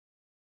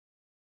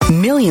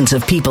Millions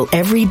of people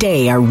every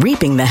day are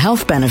reaping the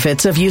health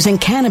benefits of using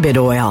cannabis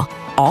oil,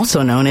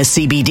 also known as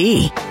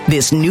CBD.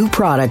 This new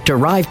product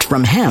derived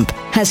from hemp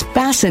has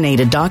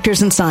fascinated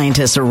doctors and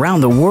scientists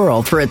around the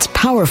world for its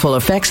powerful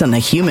effects on the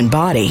human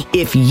body.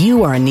 If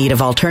you are in need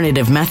of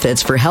alternative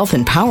methods for health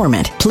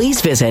empowerment, please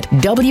visit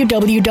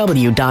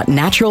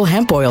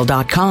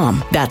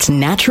www.naturalhempoil.com. That's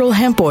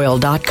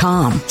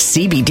naturalhempoil.com.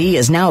 CBD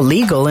is now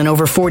legal in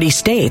over 40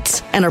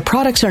 states, and our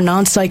products are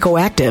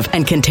non-psychoactive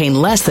and contain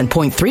less than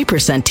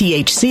 0.3%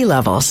 THC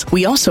levels.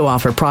 We also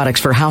offer products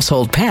for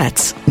household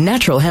pets.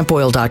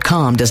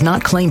 Naturalhempoil.com does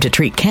not claim to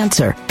treat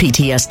cancer,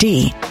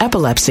 PTSD,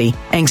 epilepsy,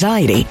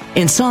 anxiety,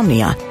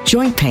 insomnia,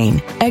 joint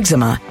pain,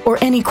 eczema, or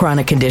any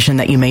chronic condition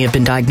that you may have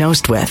been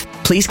diagnosed with.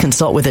 Please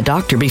consult with a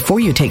doctor before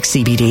you take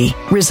CBD.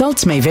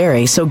 Results may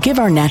vary, so give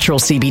our natural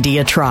CBD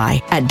a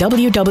try at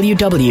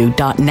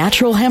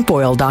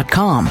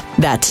www.naturalhempoil.com.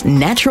 That's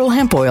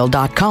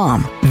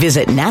naturalhempoil.com.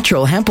 Visit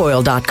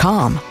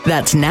naturalhempoil.com.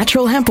 That's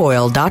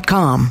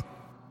naturalhempoil.com.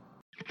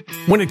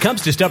 When it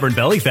comes to stubborn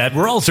belly fat,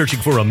 we're all searching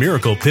for a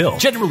miracle pill.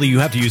 Generally, you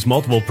have to use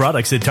multiple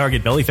products that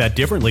target belly fat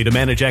differently to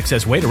manage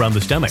excess weight around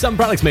the stomach. Some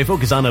products may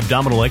focus on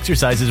abdominal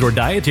exercises or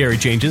dietary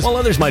changes, while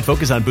others might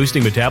focus on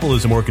boosting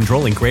metabolism or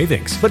controlling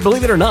cravings. But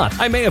believe it or not,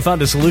 I may have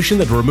found a solution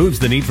that removes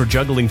the need for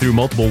juggling through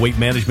multiple weight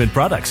management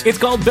products. It's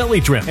called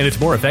Belly Trim, and it's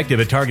more effective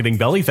at targeting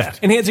belly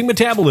fat, enhancing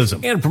metabolism,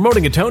 and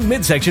promoting a toned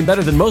midsection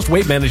better than most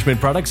weight management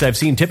products I've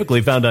seen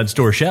typically found on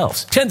store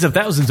shelves. Tens of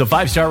thousands of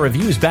 5-star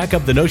reviews back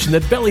up the notion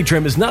that Belly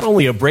Trim is not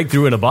only a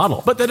breakthrough in a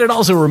bottle, but that it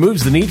also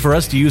removes the need for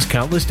us to use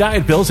countless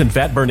diet pills and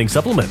fat-burning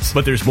supplements.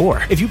 But there's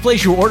more. If you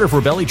place your order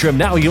for Belly Trim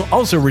now, you'll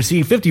also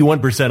receive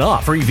 51%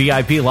 off, free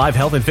VIP live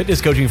health and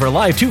fitness coaching for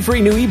life, 2 free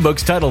new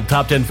ebooks titled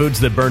Top 10 Foods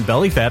That Burn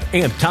Belly Fat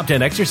and Top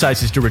 10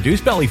 Exercises to Reduce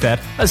Belly Fat,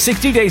 a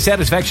 60-day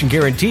satisfaction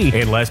guarantee,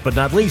 and last but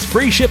not least,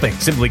 free shipping.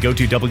 Simply go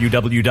to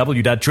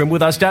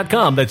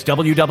www.trimwithus.com. That's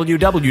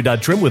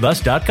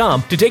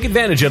www.trimwithus.com to take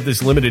advantage of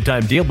this limited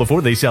time deal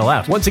before they sell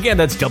out. Once again,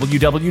 that's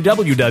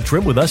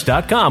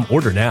www.trimwithus.com.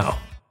 Order now.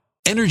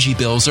 Energy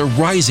bills are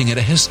rising at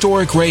a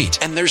historic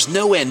rate, and there's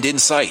no end in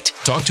sight.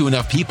 Talk to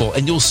enough people,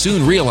 and you'll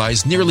soon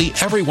realize nearly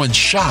everyone's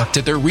shocked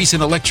at their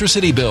recent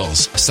electricity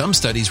bills. Some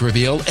studies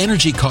reveal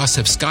energy costs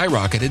have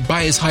skyrocketed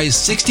by as high as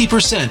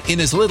 60%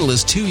 in as little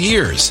as 2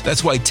 years.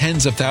 That's why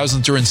tens of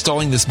thousands are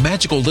installing this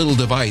magical little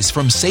device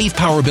from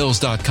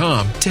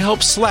SavePowerBills.com to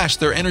help slash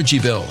their energy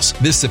bills.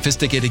 This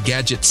sophisticated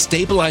gadget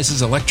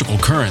stabilizes electrical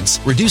currents,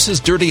 reduces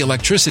dirty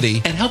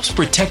electricity, and helps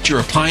protect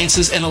your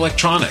appliances and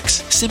electronics.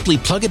 Simply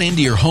plug it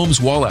into your home's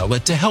wall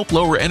outlet to help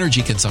lower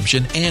energy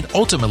consumption and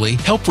ultimately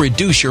help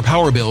reduce your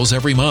power bills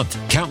every month.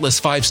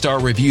 Countless 5-star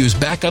reviews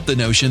back up the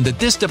notion that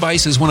this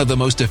device is one of the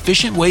most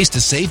efficient ways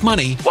to save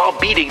money while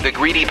beating the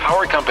greedy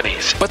power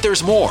companies. But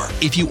there's more.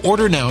 If you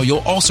order now, you'll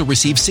also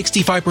receive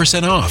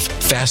 65% off,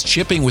 fast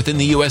shipping within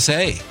the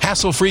USA,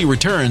 hassle-free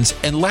returns,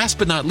 and last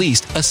but not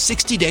least, a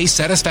 60-day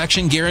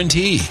satisfaction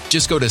guarantee.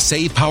 Just go to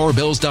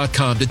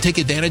SavePowerBills.com to take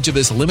advantage of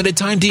this limited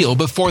time deal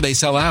before they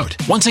sell out.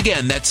 Once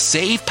again, that's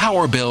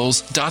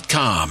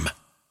SavePowerBills.com.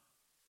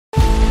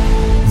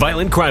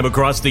 Violent crime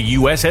across the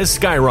U.S. has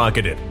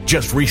skyrocketed.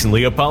 Just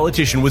recently, a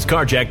politician was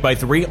carjacked by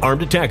 3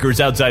 armed attackers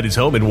outside his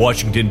home in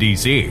Washington,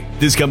 D.C.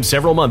 This comes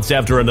several months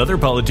after another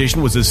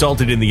politician was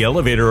assaulted in the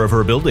elevator of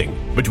her building.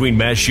 Between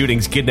mass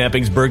shootings,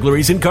 kidnappings,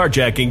 burglaries, and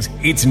carjackings,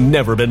 it's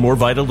never been more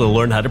vital to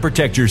learn how to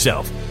protect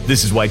yourself.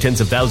 This is why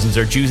tens of thousands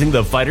are choosing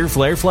the Fighter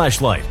Flare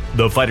flashlight.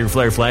 The Fighter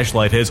Flare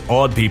flashlight has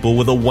awed people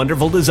with a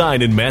wonderful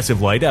design and massive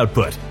light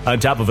output. On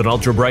top of an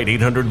ultra-bright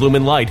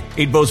 800-lumen light,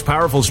 it boasts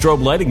powerful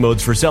strobe lighting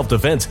modes for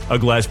self-defense, a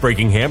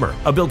glass-breaking hammer,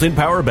 a built-in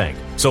power bank,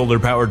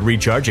 solar-powered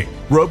recharging,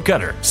 rope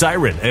cutter,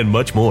 siren, and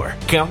much more.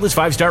 Countless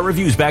 5-star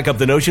reviews back up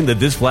the notion that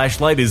this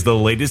flashlight is the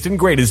latest and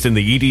greatest in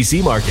the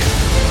EDC market.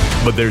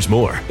 But there's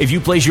more. If you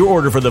place your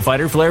order for the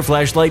Fighter Flare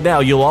flashlight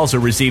now, you'll also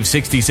receive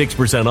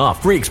 66%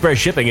 off, free express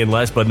shipping, and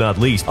last but not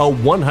least, a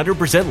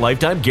 100%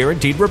 lifetime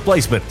guaranteed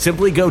replacement.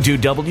 Simply go to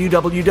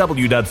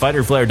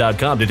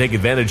www.fighterflare.com to take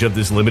advantage of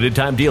this limited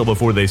time deal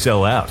before they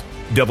sell out.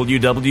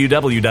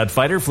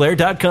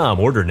 www.fighterflare.com.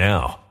 Order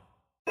now.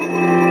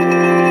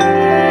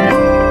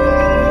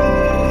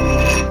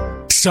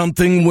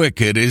 Something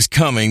wicked is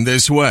coming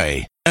this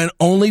way, and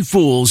only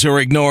fools are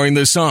ignoring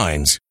the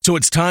signs. So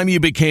it's time you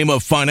became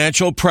a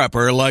financial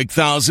prepper like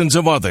thousands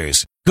of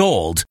others.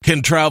 Gold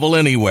can travel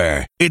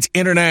anywhere. It's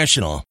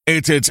international.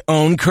 It's its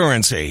own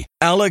currency.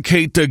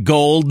 Allocate to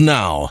gold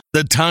now,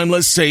 the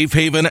timeless safe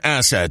haven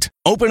asset.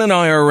 Open an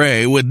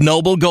IRA with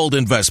Noble Gold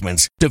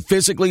Investments to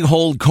physically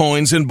hold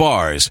coins and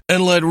bars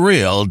and let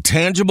real,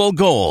 tangible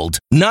gold,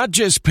 not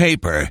just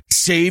paper,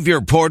 Save your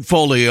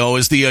portfolio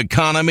as the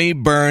economy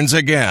burns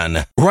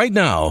again. Right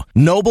now,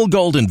 Noble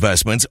Gold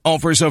Investments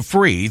offers a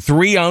free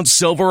 3-ounce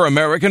silver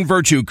American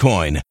Virtue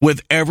coin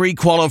with every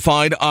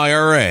qualified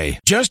IRA.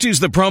 Just use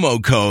the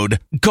promo code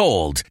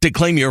GOLD to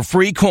claim your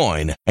free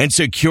coin and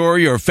secure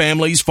your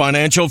family's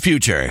financial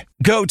future.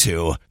 Go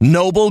to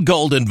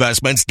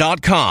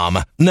noblegoldinvestments.com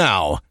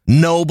now.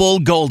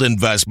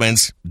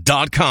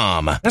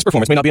 noblegoldinvestments.com. Past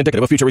performance may not be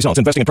indicative of future results.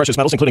 Investing in precious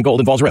metals, including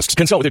gold, involves risks.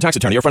 Consult with your tax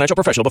attorney or financial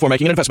professional before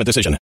making an investment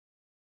decision.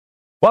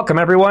 Welcome,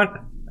 everyone,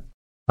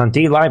 on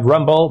D-Live,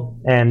 Rumble,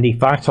 and the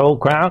Foxhole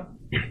crowd.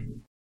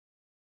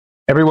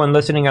 Everyone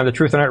listening on the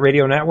Truth Net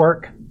Radio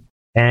Network,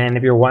 and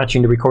if you're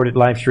watching the recorded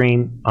live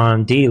stream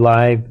on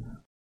D-Live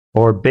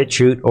or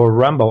BitChute or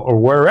Rumble or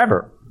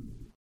wherever,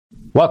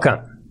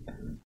 welcome.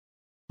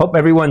 Hope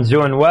everyone's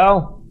doing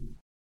well.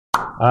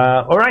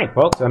 All right,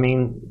 folks. I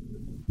mean,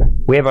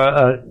 we have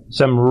a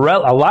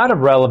lot of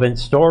relevant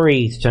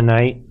stories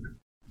tonight,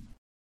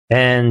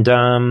 and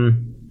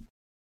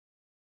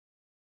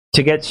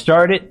to get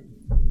started,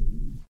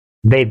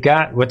 they've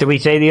got, what did we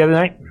say the other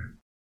night?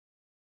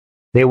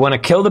 They want to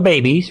kill the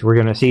babies. We're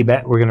going to see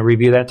that. We're going to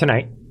review that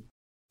tonight.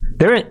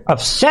 They're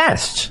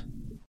obsessed.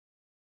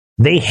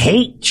 They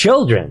hate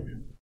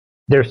children.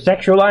 They're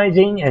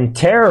sexualizing and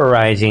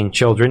terrorizing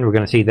children. We're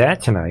going to see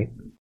that tonight.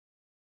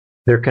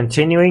 They're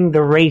continuing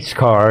the race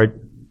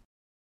card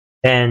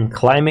and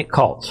climate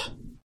cults.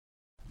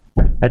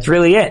 That's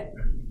really it.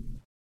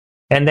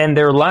 And then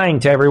they're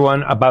lying to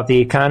everyone about the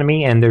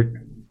economy, and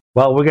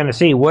we're going to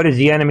see, what is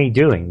the enemy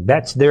doing?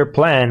 That's their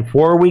plan.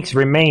 4 weeks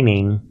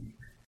remaining.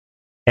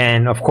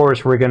 And, of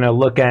course, we're going to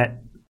look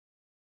at,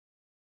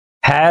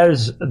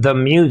 has the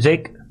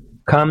music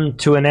come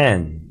to an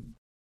end?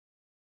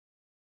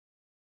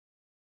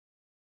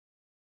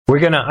 We're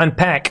going to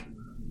unpack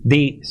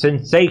the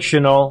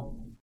sensational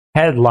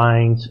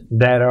headlines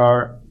that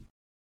are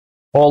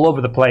all over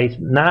the place.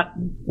 Not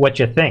what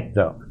you think,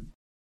 though.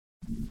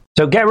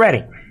 So get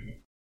ready.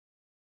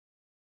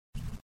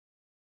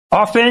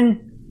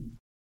 Often,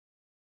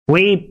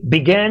 we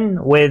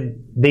begin with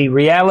the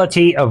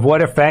reality of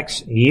what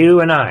affects you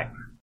and I.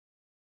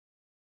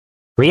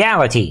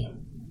 Reality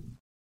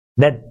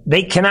that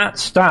they cannot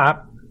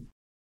stop,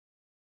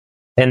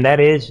 and that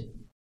is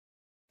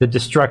the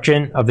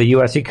destruction of the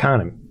U.S.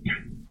 economy.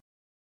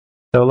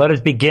 So let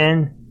us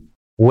begin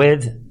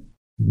with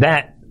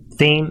that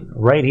theme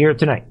right here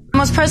tonight.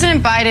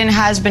 President Biden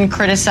has been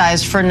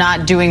criticized for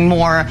not doing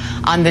more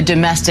on the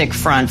domestic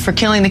front, for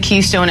killing the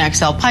Keystone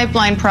XL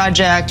pipeline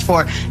project,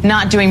 for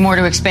not doing more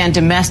to expand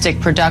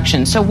domestic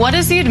production. So what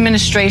is the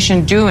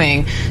administration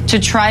doing to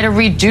try to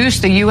reduce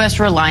the U.S.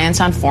 reliance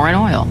on foreign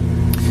oil?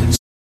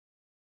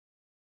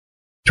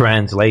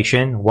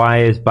 Translation: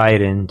 why is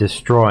Biden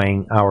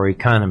destroying our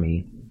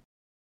economy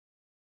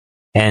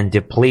and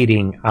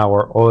depleting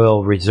our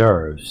oil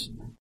reserves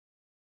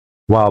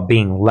while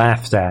being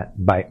laughed at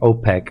by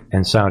OPEC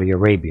and Saudi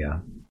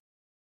Arabia,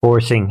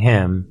 forcing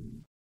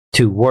him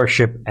to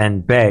worship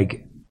and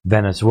beg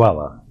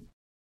Venezuela,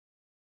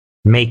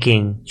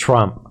 making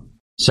Trump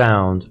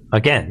sound,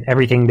 again, you're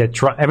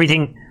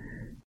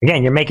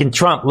making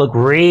Trump look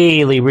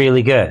really,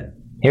 really good.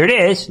 Here it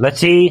is. Let's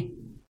see.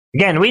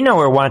 Again, we know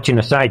we're watching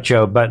a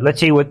sideshow, but let's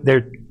see how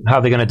they're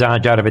going to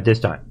dodge out of it this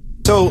time.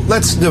 So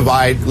let's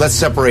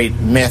separate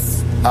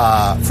myth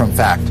from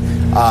fact.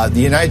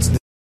 The United States.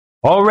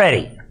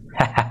 Already.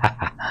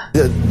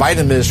 The Biden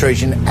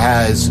administration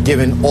has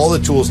given all the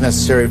tools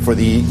necessary for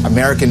the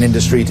American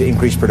industry to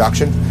increase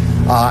production.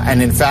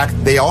 And in fact,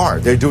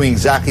 they're doing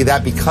exactly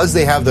that. Because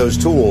they have those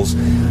tools,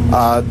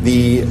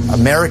 the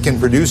American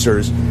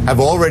producers have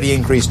already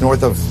increased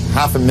north of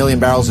 500,000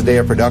 barrels a day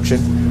of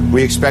production.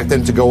 We expect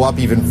them to go up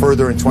even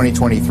further in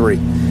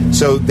 2023.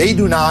 So they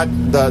do not,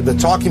 the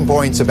talking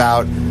points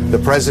about the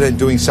president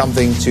doing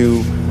something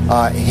to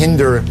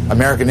hinder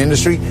American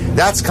industry,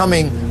 that's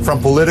coming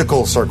from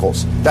political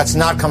circles. That's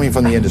not coming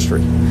from the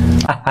industry.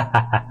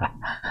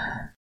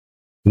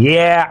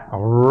 Yeah,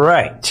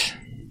 right.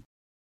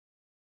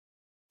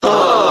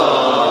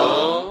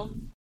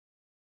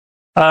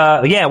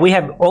 Yeah, we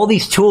have all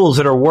these tools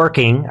that are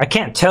working. I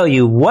can't tell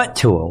you what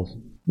tools.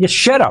 Just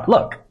shut up.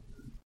 Look,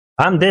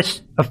 I'm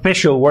this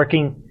official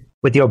working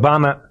with the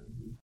Obama.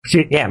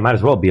 Yeah, might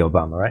as well be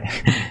Obama, right?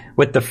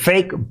 With the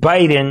fake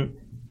Biden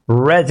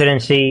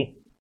residency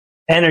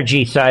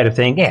energy side of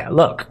things. Yeah,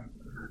 look,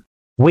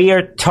 we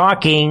are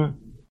talking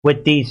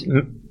with these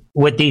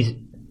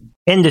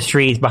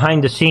industries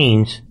behind the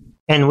scenes,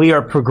 and we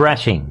are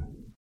progressing.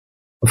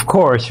 Of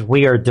course,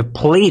 we are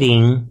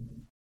depleting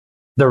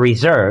the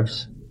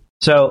reserves.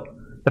 So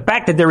the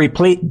fact that they're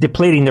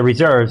depleting the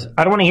reserves,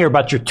 I don't want to hear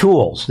about your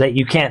tools that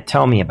you can't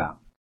tell me about.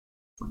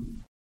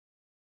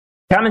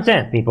 Common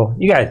sense, people.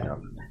 You guys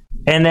know.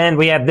 And then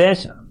we have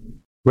this.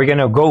 We're going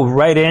to go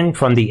right in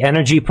from the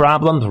energy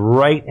problems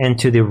right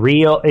into the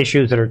real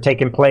issues that are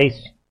taking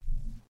place.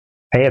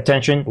 Pay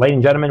attention, ladies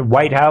and gentlemen.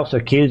 White House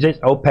accuses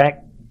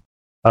OPEC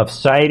of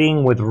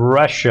siding with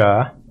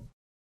Russia.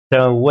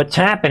 So what's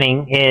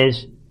happening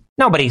is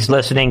nobody's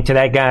listening to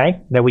that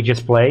guy that we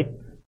just played.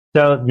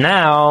 So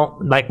now,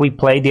 like we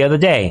played the other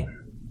day,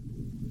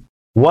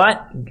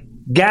 what?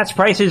 Gas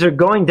prices are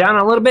going down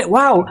a little bit.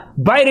 Wow,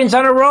 Biden's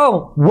on a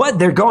roll. What?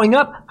 They're going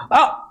up?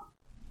 Oh,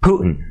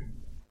 Putin.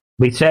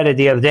 We said it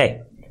the other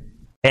day.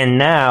 And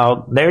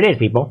now, there it is,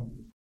 people.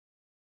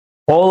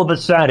 All of a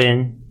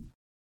sudden,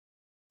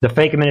 the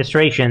fake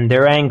administration,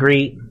 they're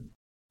angry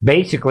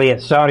basically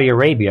at Saudi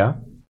Arabia,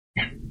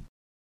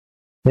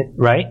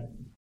 right?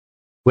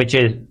 Which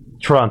is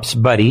Trump's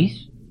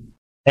buddies.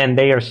 And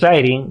they are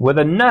siding with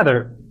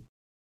another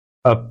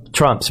of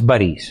Trump's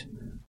buddies.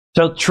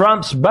 So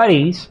Trump's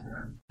buddies,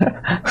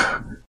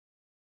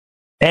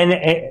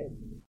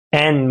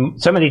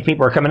 and some of these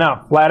people are coming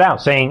out flat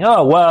out saying,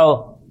 oh,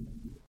 well,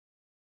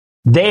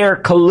 they're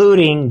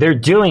colluding, they're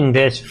doing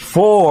this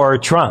for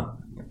Trump.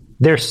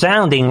 They're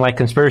sounding like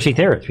conspiracy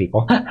theorists,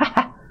 people.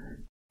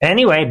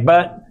 Anyway,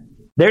 but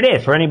there it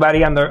is. For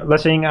anybody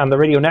listening on the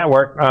radio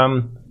network,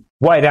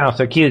 White House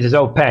accuses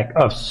OPEC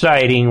of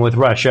siding with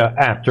Russia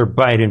after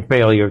Biden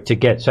failure to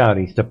get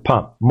Saudis to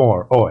pump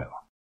more oil.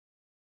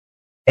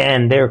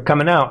 And they're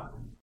coming out.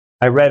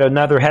 I read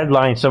another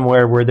headline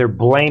somewhere where they're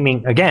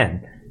blaming,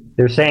 again,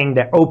 they're saying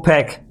that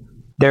OPEC,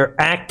 they're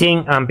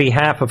acting on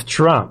behalf of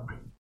Trump.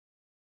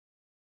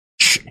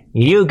 Shh,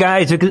 you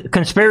guys are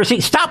conspiracy.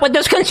 Stop with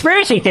those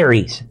conspiracy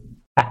theories.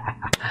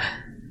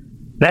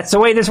 That's the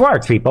way this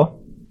works,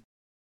 people.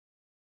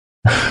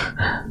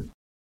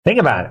 Think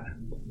about it.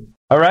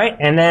 All right,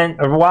 and then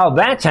while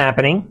that's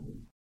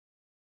happening,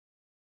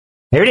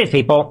 here it is,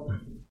 people.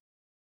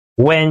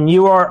 When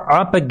you are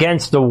up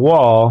against the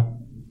wall,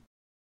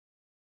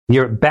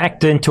 you're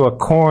backed into a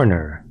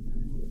corner,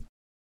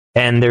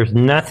 and there's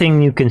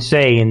nothing you can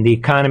say, and the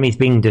economy's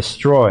being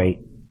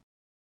destroyed,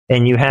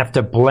 and you have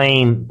to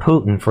blame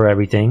Putin for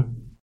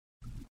everything.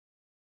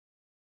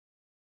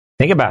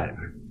 Think about it.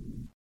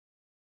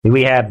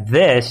 We have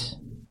this.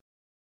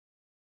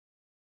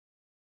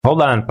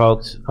 Hold on,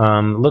 folks.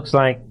 Hold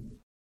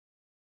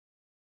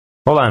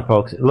on,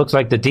 folks. It looks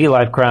like the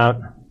D-Live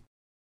crowd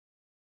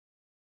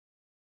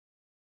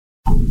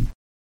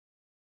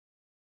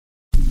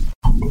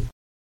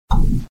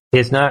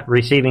is not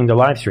receiving the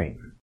live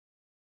stream.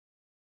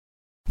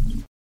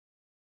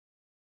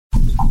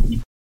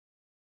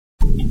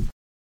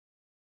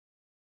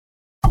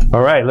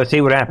 All right, let's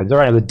see what happens. All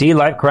right, the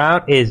D-Live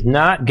crowd is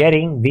not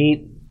getting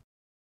the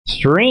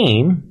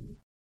stream.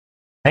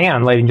 Hang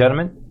on, ladies and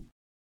gentlemen.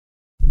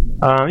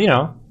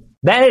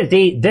 That is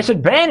the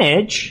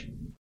disadvantage.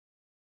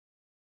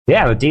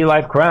 Yeah, the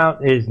D-Live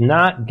crowd is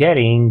not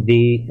getting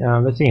the...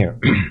 let's see here.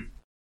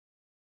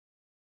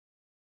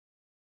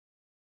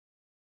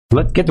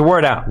 Let's get the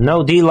word out.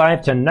 No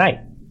D-Live tonight.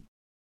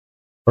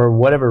 For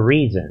whatever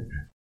reason.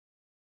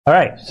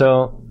 Alright,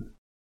 so...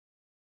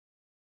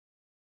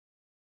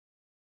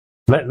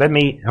 Let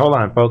me... Hold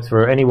on, folks.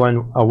 For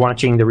anyone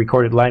watching the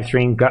recorded live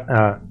stream,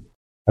 I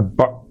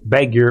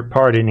beg your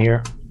pardon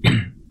here.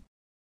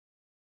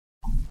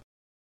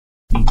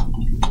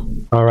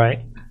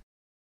 Alright.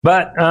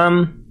 But,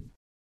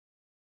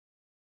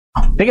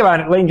 think about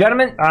it, ladies and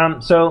gentlemen.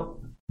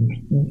 So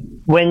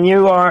when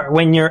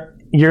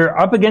you're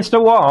up against a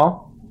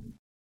wall,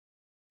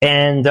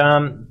 and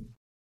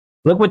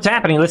look what's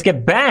happening. Let's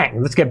get back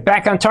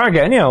on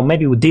target. And,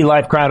 maybe with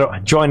D-Live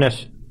crowd join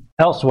us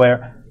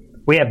elsewhere.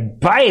 We have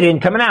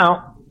Biden coming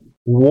out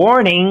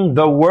warning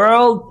the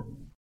world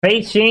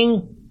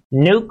facing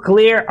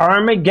nuclear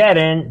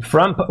Armageddon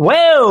from.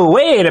 Whoa!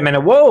 Wait a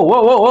minute!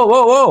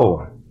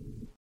 Whoa!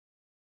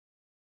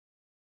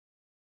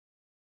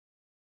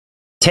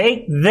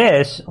 Take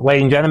this,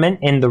 ladies and gentlemen,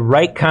 in the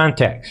right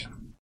context.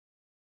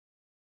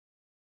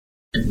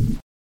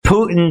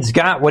 Putin's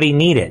got what he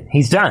needed.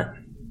 He's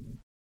done.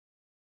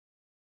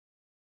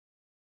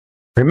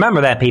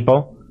 Remember that,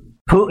 people.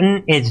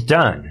 Putin is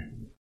done.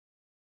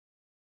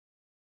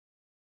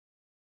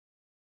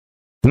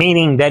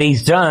 Meaning that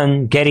he's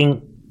done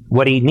getting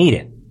what he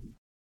needed.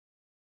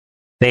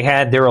 They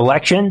had their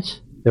elections,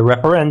 the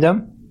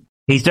referendum.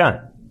 He's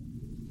done.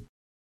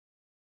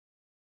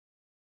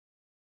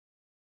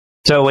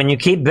 So when you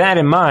keep that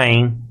in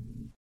mind,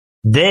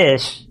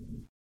 this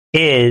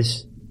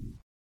is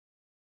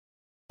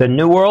the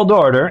New World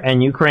Order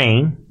and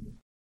Ukraine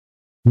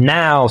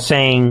now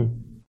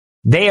saying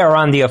they are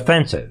on the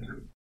offensive.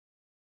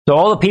 So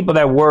all the people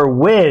that were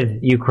with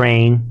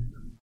Ukraine,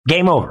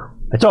 game over.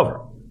 It's over.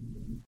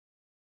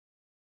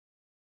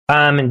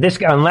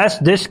 Unless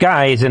this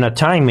guy is in a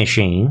time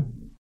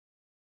machine,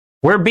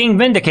 we're being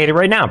vindicated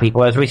right now,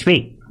 people, as we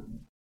speak.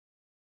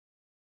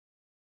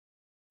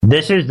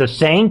 This is the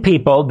same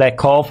people that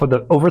call for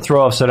the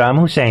overthrow of Saddam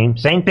Hussein.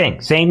 Same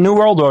thing. Same New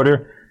World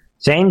Order.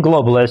 Same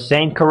globalists.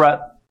 Same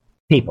corrupt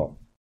people.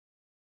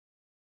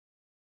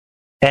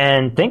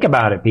 And think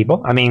about it,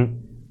 people. I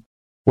mean,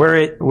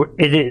 it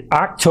is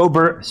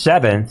October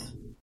 7th.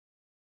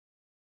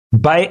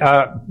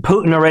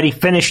 Putin already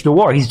finished the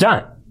war. He's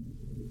done.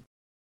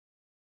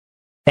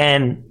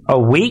 And a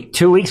week,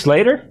 2 weeks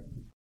later,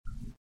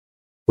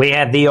 we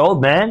have the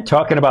old man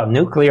talking about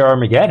nuclear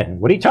Armageddon.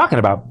 What are you talking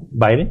about,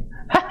 Biden?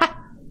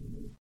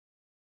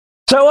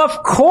 So,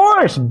 of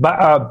course,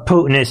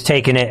 Putin is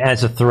taking it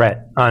as a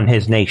threat on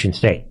his nation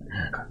state.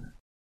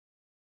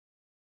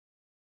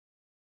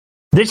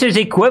 This is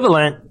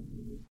equivalent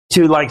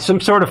to like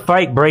some sort of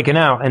fight breaking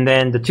out, and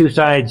then the two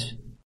sides,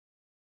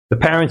 the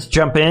parents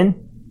jump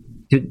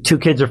in, two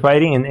kids are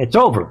fighting, and it's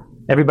over.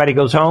 Everybody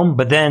goes home,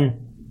 but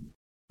then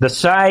the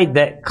side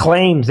that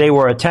claims they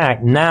were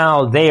attacked,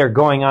 now they are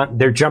going on,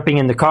 they're jumping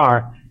in the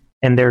car,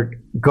 and they're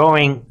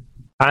going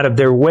out of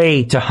their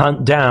way to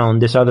hunt down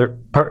this other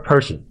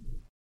person.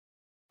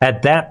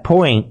 At that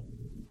point,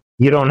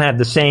 you don't have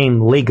the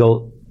same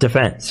legal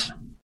defense.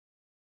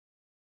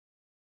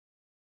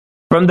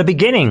 From the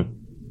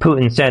beginning,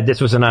 Putin said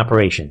this was an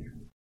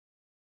operation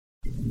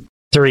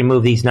to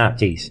remove these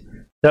Nazis.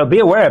 So be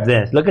aware of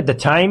this. Look at the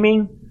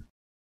timing.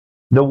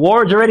 The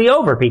war's already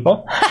over,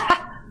 people.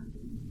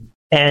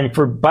 And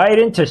for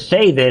Biden to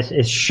say this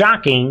is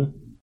shocking.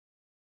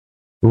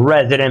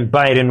 Resident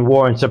Biden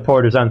warned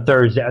supporters on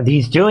Thursday.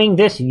 He's doing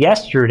this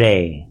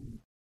yesterday.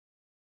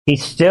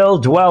 He's still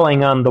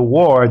dwelling on the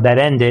war that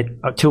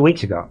ended 2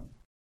 weeks ago.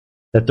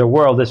 That the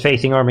world is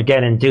facing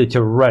Armageddon due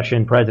to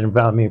Russian President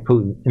Vladimir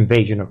Putin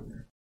invasion of.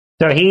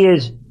 So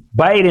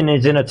Biden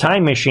is in a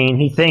time machine.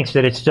 He thinks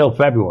that it's still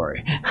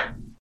February.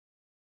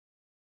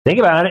 Think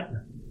about it.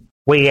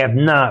 We have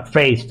not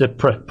faced the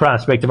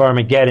prospect of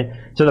Armageddon.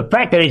 So the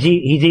fact that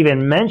he's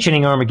even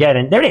mentioning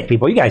Armageddon, there it is,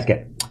 people. You guys get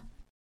it.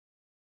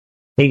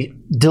 He's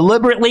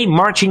deliberately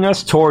marching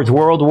us towards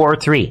World War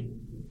III.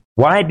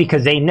 Why?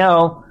 Because they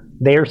know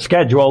they're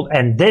scheduled,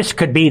 and this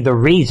could be the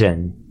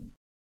reason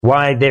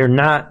why they're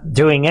not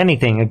doing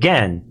anything.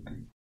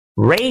 Again,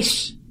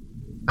 race,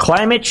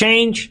 climate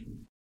change,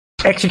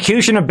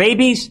 execution of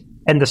babies,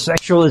 and the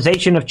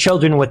sexualization of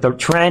children with the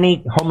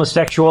tranny,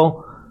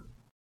 homosexual,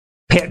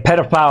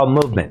 pedophile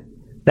movement.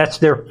 That's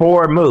their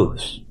 4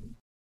 moves.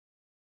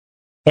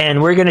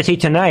 And we're going to see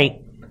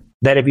tonight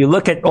that if you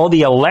look at all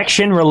the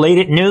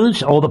election-related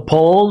news, all the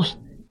polls,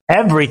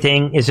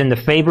 everything is in the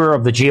favor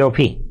of the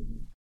GOP.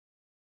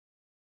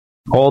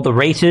 All the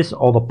races,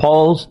 all the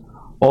polls,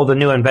 all the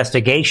new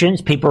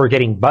investigations, people are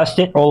getting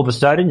busted all of a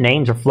sudden,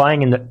 names are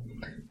flying in the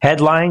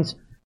headlines.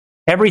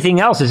 Everything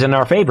else is in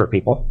our favor,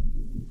 people.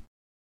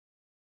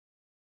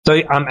 So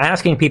I'm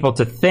asking people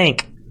to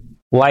think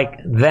like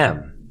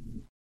them.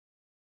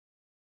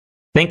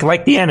 Think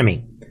like the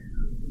enemy.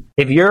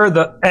 If you're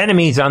the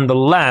enemies on the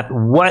left,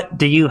 what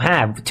do you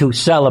have to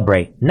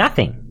celebrate?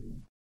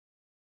 Nothing.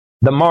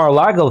 The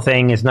Mar-a-Lago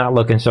thing is not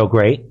looking so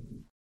great.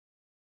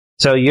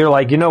 So you're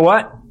like, you know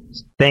what?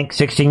 Think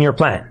 16-year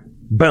plan.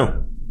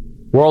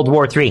 Boom. World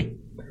War III.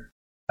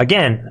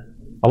 Again,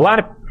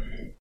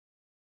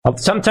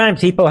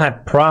 sometimes people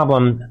have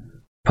problems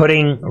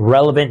putting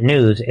relevant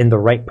news in the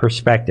right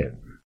perspective.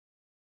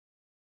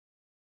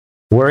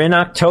 We're in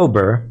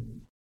October.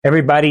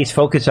 Everybody's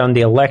focused on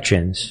the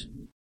elections.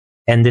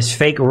 And this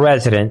fake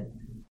resident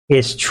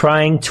is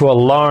trying to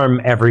alarm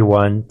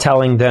everyone,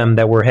 telling them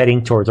that we're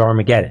heading towards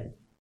Armageddon.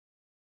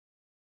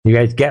 You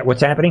guys get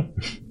what's happening?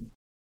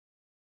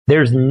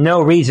 There's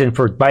no reason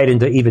for Biden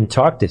to even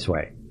talk this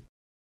way.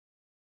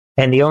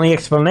 And the only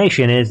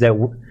explanation is that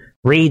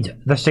read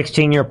the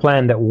 16-year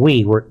plan that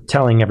we were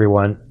telling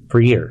everyone for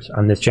years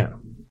on this channel.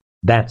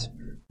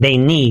 They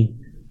need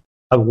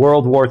a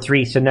World War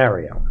III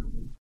scenario.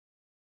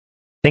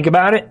 Think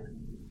about it.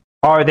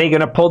 Are they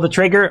going to pull the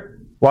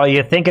trigger while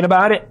you're thinking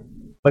about it?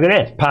 Look at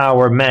this.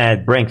 Power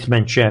mad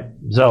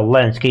brinksmanship.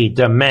 Zelensky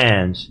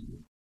demands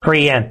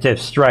preemptive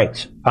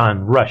strikes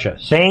on Russia.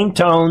 Same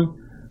tone.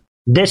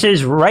 This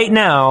is right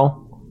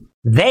now.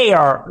 They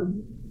are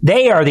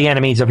the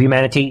enemies of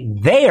humanity.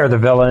 They are the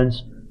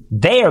villains.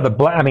 They are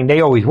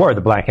they always were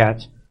the black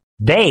hats.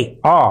 They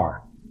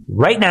are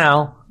right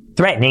now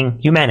threatening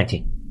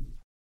humanity.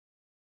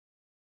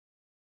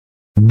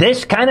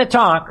 This kind of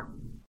talk,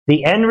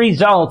 the end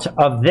result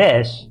of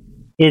this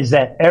is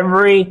that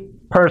every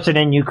person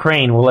in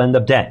Ukraine will end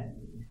up dead.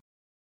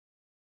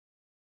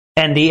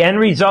 And the end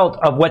result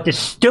of what this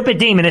stupid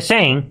demon is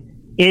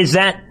saying is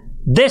that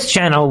this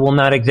channel will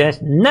not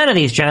exist. None of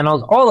these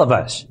channels, all of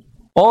us,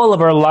 all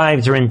of our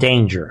lives are in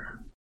danger.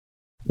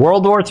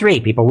 World War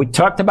III, people. We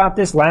talked about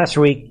this last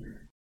week.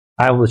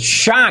 I was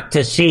shocked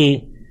to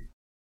see,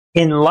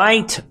 in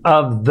light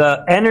of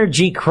the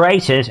energy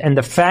crisis and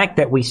the fact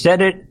that we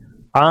said it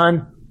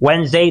on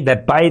Wednesday,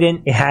 that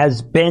Biden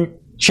has been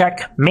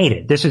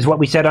checkmated. This is what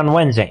we said on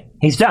Wednesday.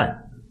 He's done.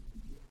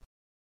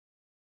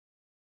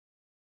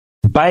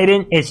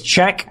 Biden is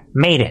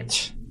checkmated.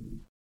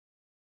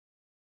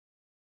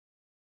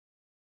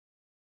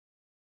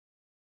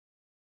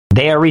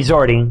 They are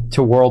resorting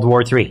to World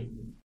War III.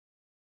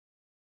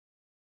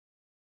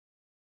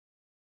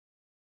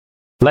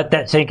 Let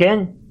that sink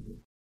in.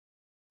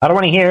 I don't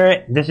want to hear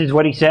it. This is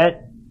what he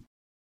said.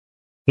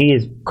 He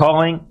is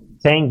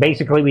saying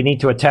basically we need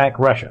to attack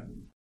Russia.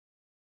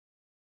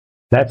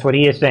 That's what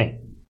he is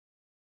saying.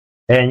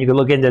 And you can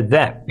look into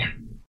that.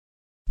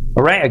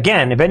 All right,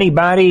 again, if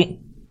anybody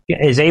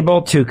is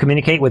able to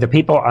communicate with the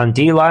people on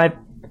D-Live,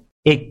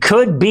 it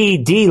could be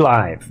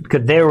D-Live,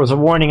 because there was a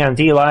warning on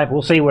D-Live.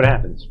 We'll see what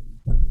happens.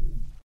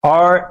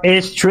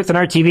 Is Truth and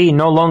Art TV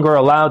no longer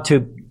allowed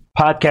to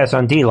podcast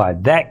on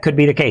DLive? That could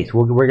be the case.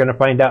 We're going to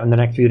find out in the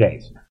next few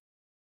days.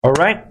 All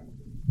right?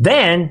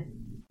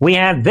 Then we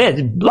have this.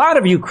 A lot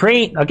of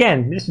Ukraine,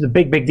 again, this is a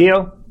big, big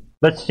deal.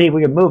 Let's see if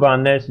we can move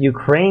on this.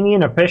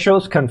 Ukrainian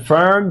officials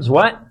confirms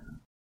what?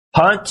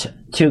 Hunt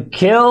to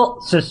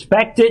kill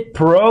suspected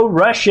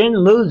pro-Russian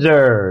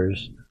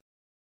losers.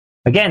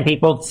 Again,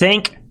 people,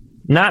 think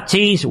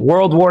Nazis,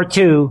 World War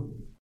II.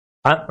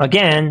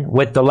 Again,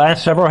 with the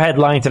last several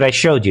headlines that I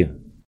showed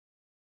you.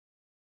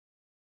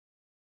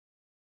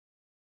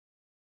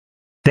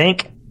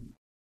 Think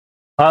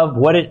of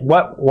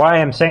why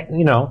I'm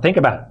saying, think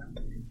about it.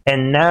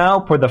 And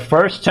now, for the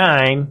first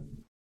time,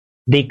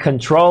 the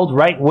controlled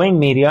right-wing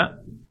media,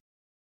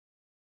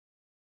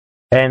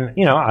 and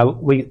I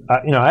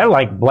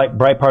like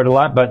Breitbart a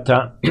lot, but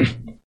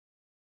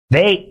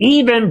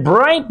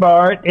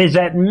Breitbart is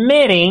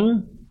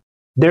admitting.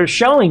 They're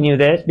showing you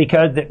this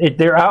because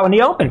they're out in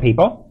the open,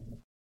 people.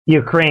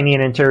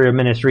 Ukrainian Interior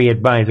Ministry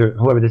advisor,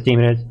 whoever this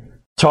demon is,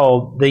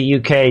 told the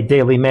UK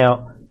Daily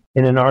Mail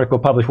in an article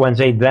published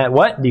Wednesday that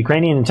the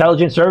Ukrainian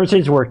intelligence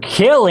services were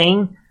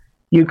killing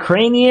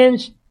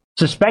Ukrainians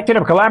suspected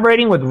of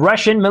collaborating with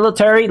Russian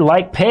military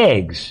like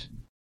pigs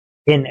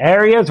in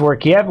areas where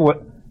Kiev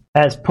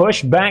has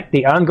pushed back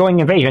the ongoing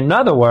invasion. In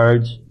other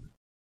words,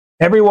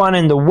 everyone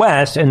in the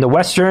West, in the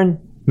Western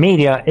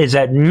media, is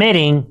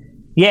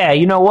admitting, yeah,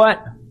 you know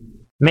what?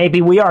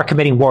 Maybe we are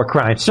committing war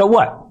crimes. So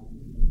what?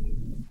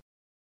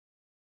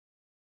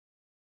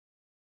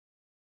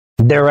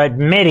 They're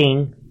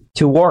admitting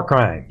to war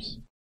crimes.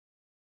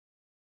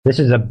 This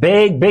is a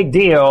big, big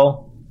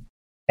deal,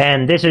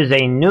 and this is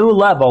a new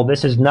level.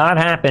 This has not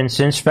happened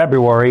since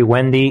February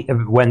when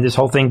this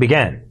whole thing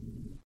began.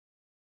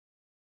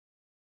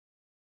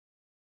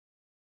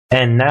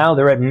 And now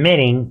they're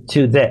admitting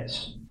to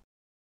this.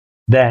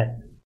 They're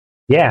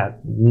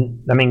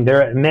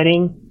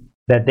admitting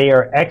that they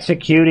are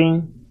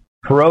executing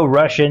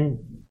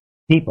pro-Russian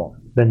people.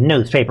 The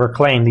newspaper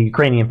claimed the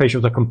Ukrainian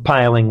officials are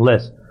compiling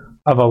lists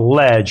of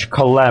alleged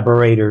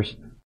collaborators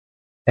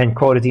and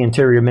quoted the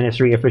Interior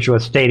Ministry official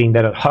as stating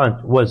that a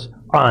hunt was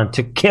on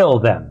to kill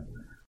them.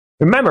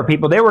 Remember,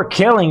 people, they were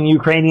killing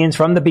Ukrainians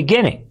from the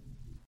beginning,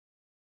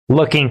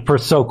 looking for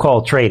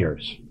so-called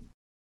traitors.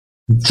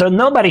 So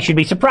nobody should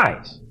be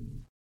surprised.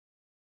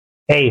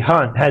 A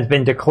hunt has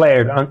been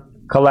declared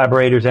on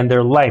collaborators and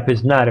their life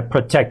is not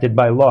protected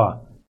by law.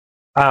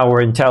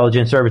 Our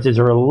intelligence services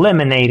are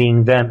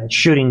eliminating them and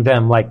shooting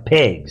them like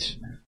pigs.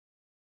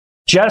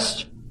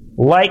 Just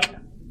like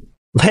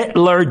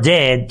Hitler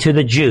did to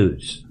the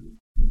Jews.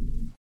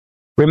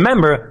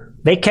 Remember,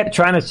 they kept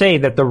trying to say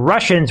that the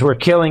Russians were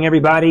killing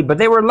everybody, but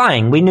they were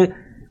lying. We knew.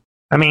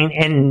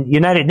 And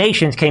United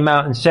Nations came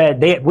out and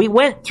said that's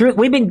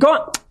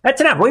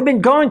enough. We've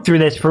been going through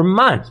this for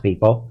months,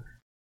 people.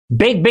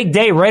 Big, big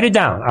day. Write it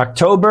down.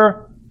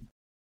 October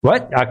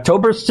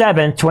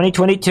 7th,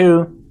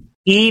 2022.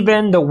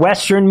 Even the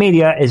Western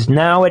media is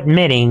now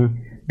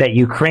admitting that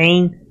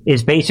Ukraine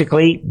is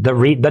basically the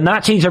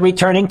Nazis are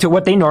returning to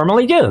what they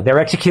normally do. They're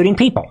executing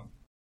people.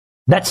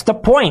 That's the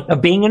point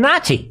of being a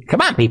Nazi.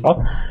 Come on,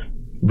 people.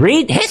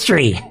 Read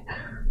history.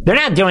 They're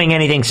not doing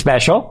anything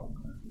special.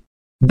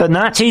 The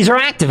Nazis are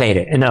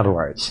activated, in other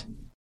words.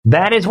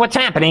 That is what's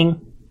happening.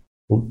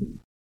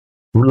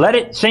 Let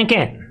it sink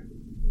in.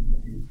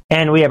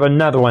 And we have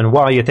another one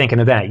while you're thinking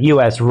of that.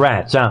 U.S.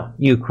 rats out.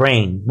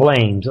 Ukraine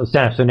blames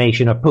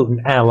assassination of Putin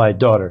allied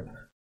daughter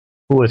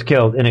who was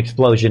killed in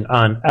explosion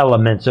on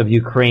elements of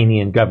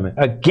Ukrainian government.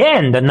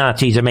 Again, the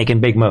Nazis are making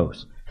big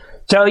moves.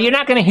 So you're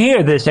not going to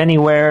hear this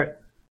anywhere.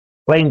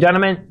 Ladies and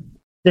gentlemen,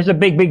 this is a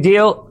big, big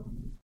deal.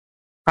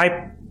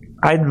 I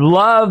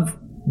love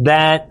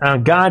that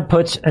God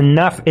puts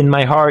enough in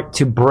my heart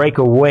to break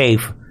away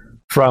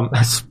from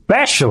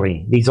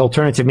especially these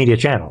alternative media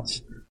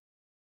channels.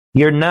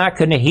 You're not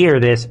going to hear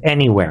this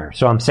anywhere.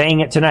 So I'm saying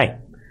it tonight.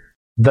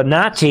 The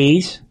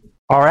Nazis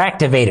are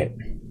activated.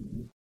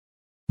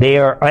 They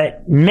are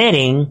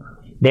admitting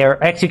they are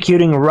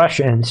executing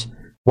Russians.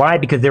 Why?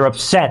 Because they're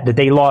upset that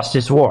they lost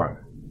this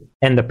war.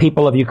 And the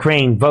people of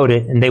Ukraine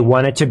voted and they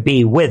wanted to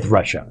be with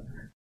Russia.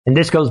 And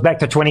this goes back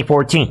to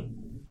 2014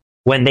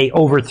 when they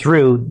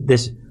overthrew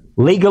this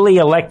legally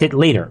elected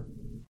leader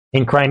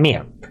in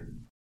Crimea.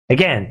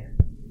 Again,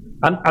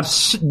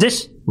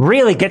 this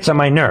really gets on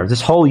my nerves, this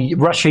whole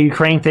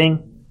Russia-Ukraine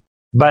thing.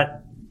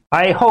 But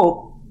I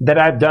hope that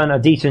I've done a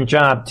decent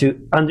job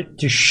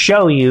to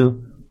show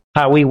you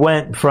how we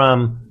went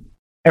from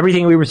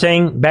everything we were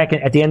saying back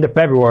at the end of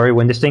February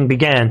when this thing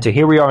began to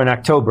here we are in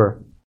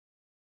October.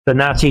 The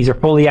Nazis are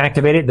fully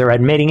activated. They're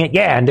admitting it.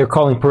 Yeah, and they're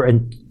calling for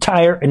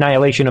entire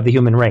annihilation of the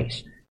human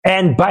race.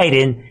 And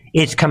Biden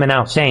is coming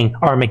out saying,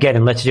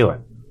 Armageddon, let's do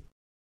it.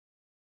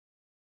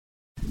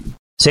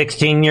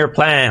 16-year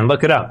plan.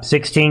 Look it up.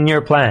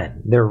 16-year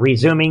plan. They're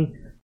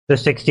resuming the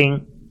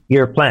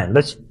 16-year plan.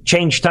 Let's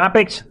change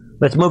topics.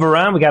 Let's move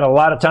around. We got a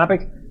lot of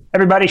topics.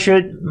 Everybody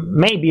should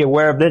be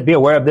aware of this. Be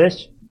aware of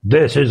this.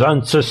 This is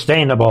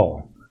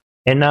unsustainable.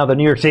 And now the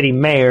New York City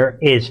mayor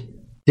is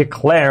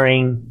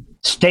declaring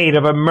State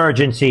of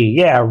emergency.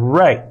 Yeah,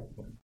 right.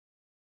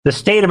 The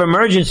state of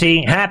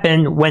emergency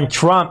happened when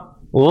Trump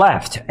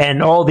left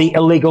and all the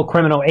illegal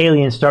criminal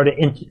aliens started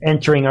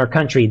entering our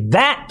country.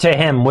 That to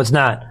him was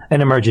not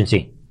an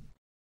emergency.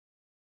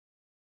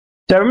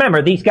 So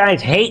remember, these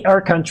guys hate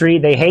our country.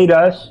 They hate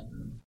us.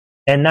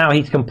 And now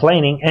he's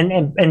complaining.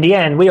 And in the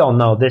end, we all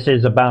know this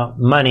is about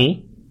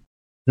money.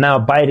 Now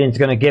Biden's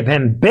going to give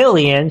him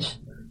billions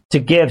to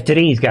give to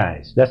these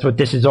guys. That's what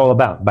this is all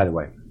about, by the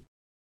way.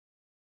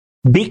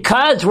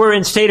 Because we're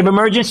in state of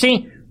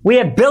emergency, we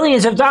have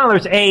billions of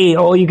dollars. Hey,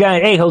 oh, you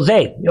guys, hey,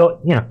 Jose,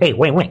 hey,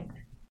 wait.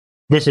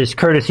 This is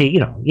courtesy,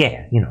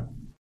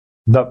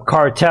 the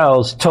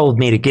cartels told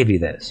me to give you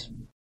this.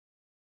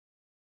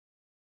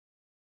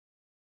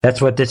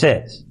 That's what this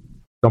is.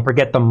 Don't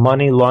forget the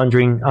money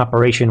laundering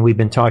operation we've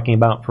been talking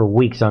about for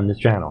weeks on this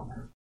channel.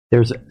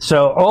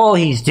 So all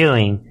he's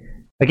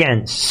doing,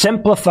 again,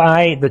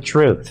 simplify the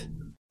truth.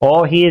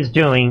 All he is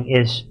doing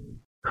is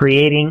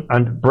creating a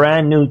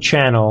brand new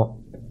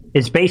channel.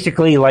 It's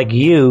basically like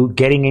you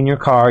getting in your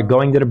car,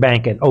 going to the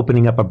bank, and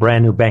opening up a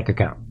brand new bank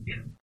account.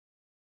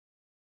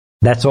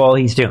 That's all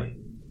he's doing.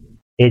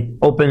 It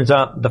opens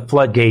up the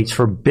floodgates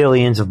for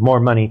billions of more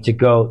money to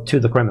go to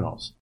the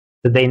criminals.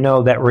 So they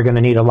know that we're going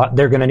to need a lot.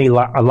 They're going to need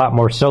a lot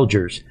more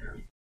soldiers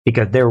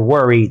because they're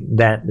worried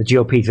that the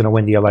GOP is going to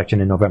win the election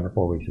in November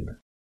 4 weeks ago.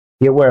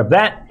 Be aware of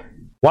that.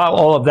 While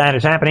all of that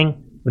is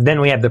happening,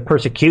 then we have the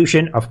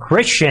persecution of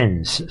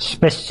Christians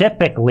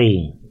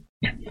specifically,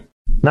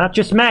 not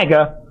just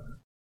MAGA.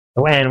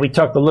 And we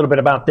talked a little bit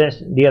about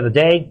this the other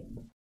day.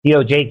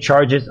 DOJ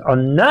charges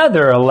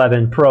another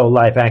 11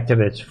 pro-life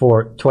activists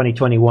for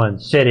 2021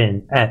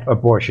 sit-in at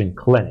abortion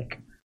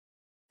clinic.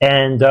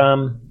 And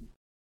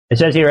it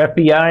says here,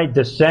 FBI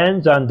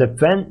descends on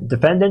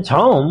defendant's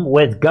home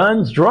with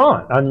guns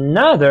drawn.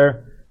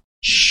 Another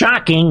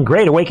shocking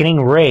Great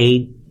Awakening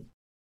raid.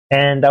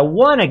 And I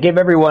want to give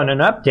everyone an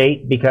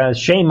update because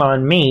shame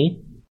on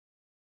me.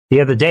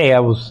 The other day I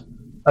was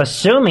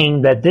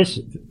assuming that this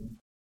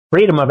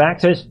Freedom of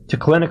Access to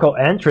Clinical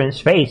Entrance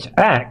FACE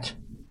Act,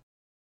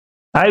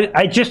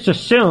 I just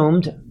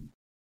assumed,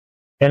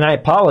 and I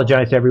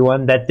apologize to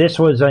everyone, that this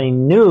was a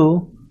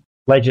new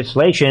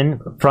legislation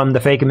from the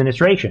fake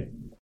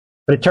administration.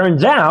 But it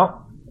turns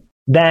out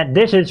that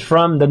this is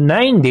from the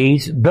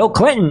 90s. Bill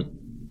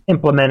Clinton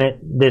implemented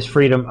this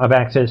Freedom of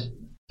Access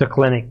to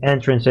Clinic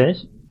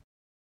Entrances.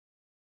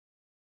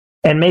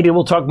 And maybe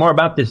we'll talk more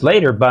about this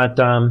later, but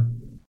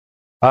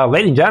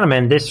ladies and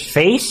gentlemen, this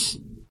FACE,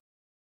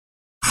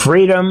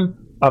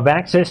 Freedom of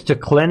Access to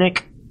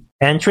Clinic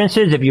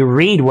Entrances, if you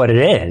read what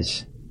it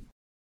is,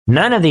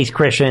 none of these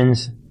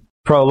Christians,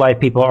 pro-life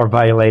people, are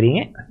violating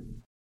it.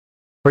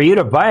 For you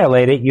to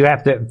violate it, you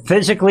have to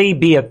physically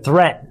be a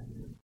threat,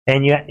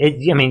 and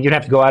you'd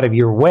have to go out of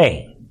your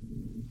way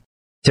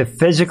to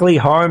physically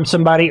harm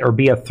somebody or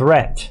be a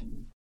threat.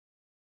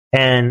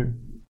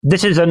 And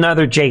this is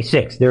another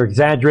J6. They're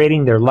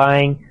exaggerating, they're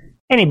lying.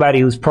 Anybody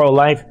who's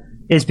pro-life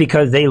is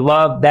because they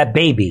love that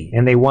baby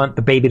and they want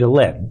the baby to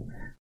live.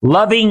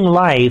 Loving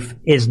life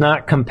is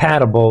not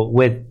compatible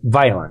with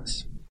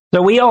violence.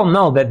 So we all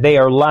know that they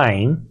are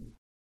lying,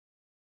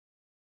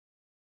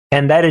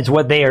 and that is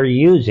what they are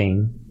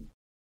using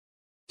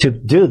to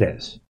do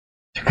this,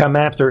 to come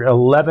after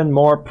 11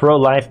 more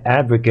pro-life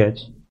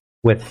advocates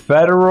with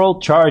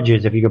federal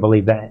charges, if you can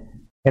believe that.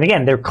 And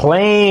again, they're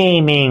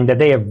claiming that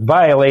they are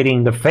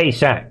violating the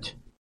FACE Act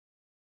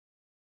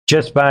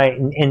just by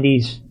in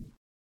these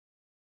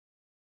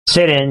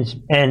sit-ins,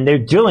 and they're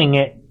doing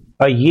it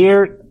a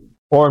year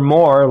or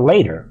more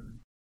later.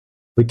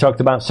 We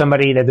talked about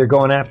somebody that they're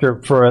going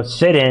after for a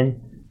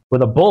sit-in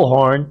with a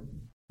bullhorn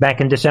back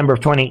in December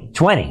of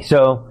 2020.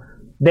 So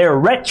they're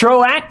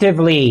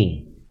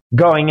retroactively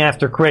going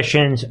after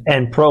Christians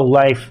and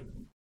pro-life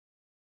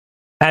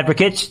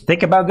advocates.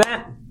 Think about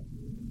that.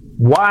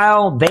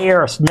 While they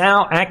are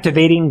now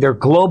activating their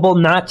global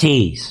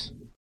Nazis.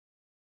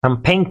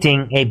 I'm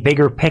painting a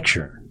bigger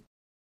picture.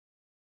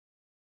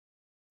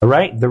 All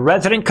right? The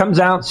resident comes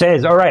out,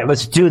 says, all right,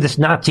 let's do this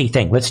Nazi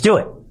thing. Let's do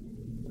it.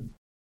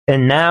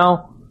 And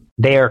now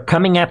they are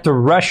coming after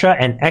Russia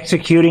and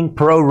executing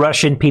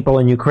pro-Russian people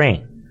in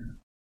Ukraine.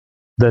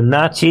 The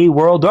Nazi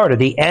world order.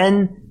 The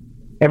N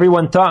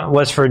everyone thought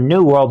was for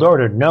New World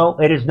Order. No,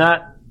 it is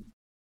not.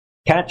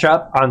 Catch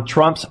up on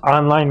Trump's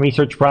online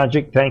research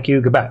project. Thank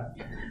you. Goodbye.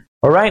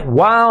 All right.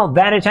 While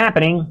that is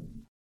happening,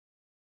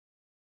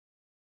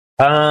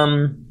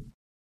 Guardians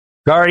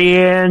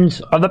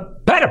of the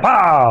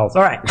pedophiles.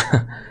 All right.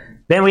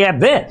 Then we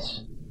have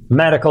this.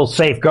 Medical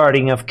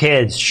safeguarding of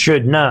kids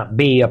should not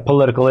be a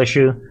political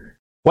issue.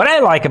 What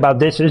I like about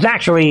this is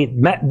actually,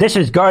 this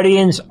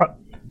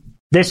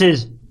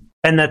is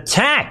an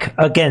attack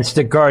against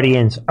the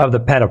guardians of the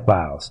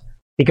pedophiles.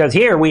 Because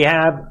here we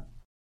have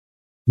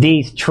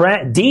these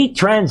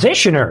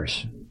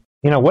detransitioners.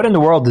 What in the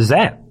world is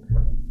that?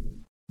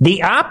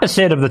 The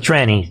opposite of the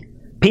trannies.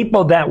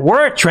 People that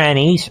were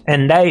trannies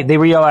and they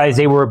realized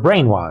they were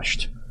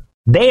brainwashed.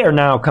 They are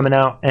now coming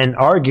out and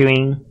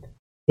arguing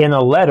in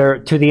a letter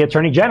to the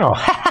Attorney General.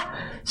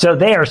 So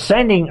they are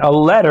sending a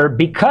letter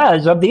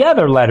because of the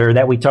other letter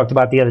that we talked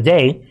about the other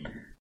day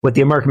with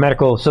the American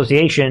Medical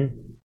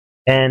Association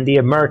and the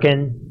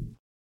American,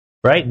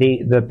 right,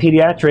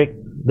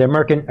 the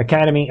American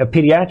Academy of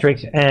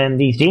Pediatrics and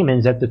these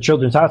demons at the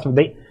Children's Hospital.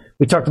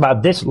 We talked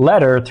about this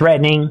letter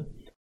threatening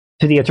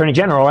to the Attorney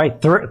General,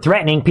 right,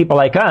 threatening people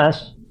like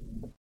us.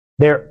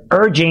 They're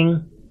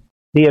urging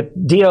the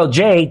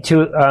DOJ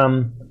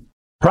to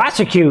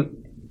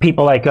prosecute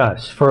people like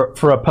us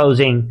for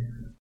opposing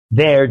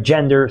their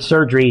gender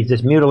surgeries,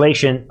 this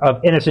mutilation of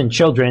innocent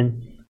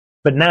children.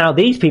 But now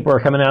these people are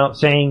coming out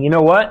saying, you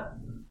know what?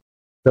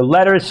 The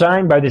letter is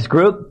signed by this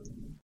group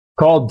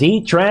called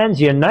D-Trans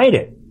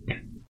United.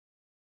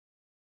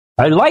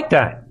 I like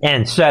that.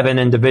 And 7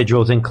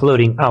 individuals,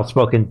 including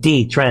outspoken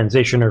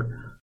D-transitioner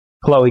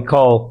Chloe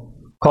Cole.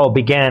 Cole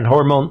began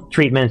hormone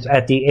treatments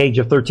at the age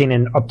of 13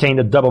 and obtained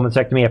a double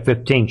mastectomy at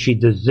 15.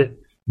 She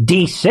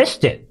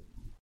desisted.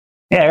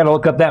 Yeah, I gotta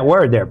look up that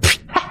word there.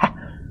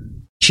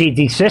 She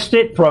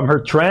desisted from her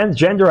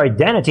transgender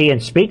identity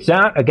and speaks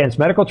out against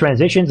medical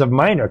transitions of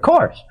minor. Of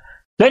course.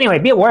 So anyway,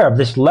 be aware of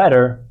this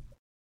letter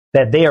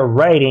that they are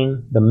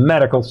writing. The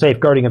medical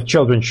safeguarding of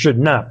children should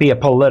not be a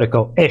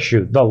political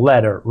issue, the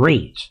letter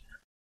reads.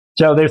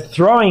 So they're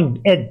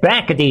throwing it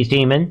back at these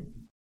demons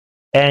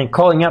and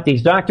calling out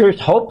these doctors.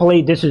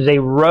 Hopefully this is a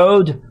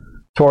road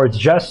towards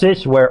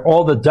justice where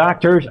all the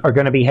doctors are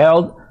going to be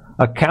held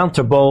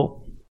accountable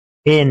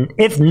in,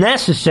 if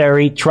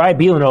necessary,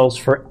 tribunals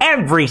for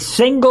every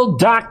single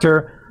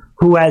doctor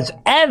who has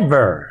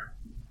ever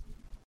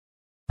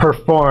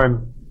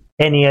performed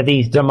any of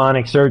these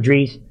demonic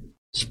surgeries.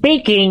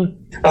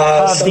 Speaking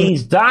of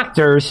these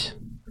doctors,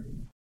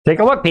 take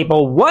a look,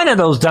 people. One of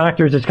those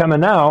doctors is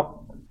coming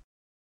out.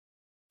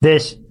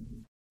 This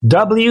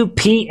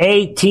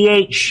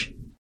WPATH,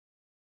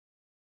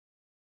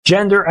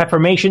 gender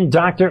affirmation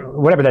doctor,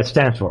 whatever that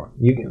stands for.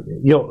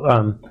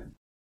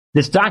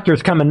 This doctor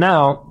is coming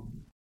out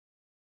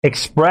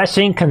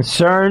expressing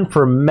concern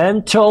for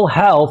mental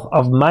health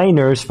of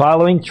minors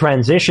following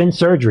transition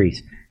surgeries.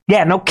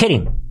 Yeah, no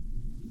kidding.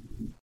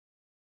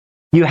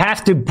 You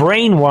have to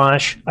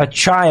brainwash a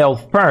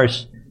child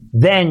first,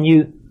 then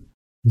you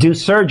do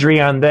surgery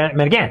on them.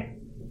 And again,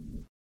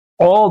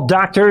 all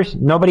doctors,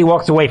 nobody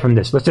walks away from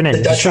this. Listen in.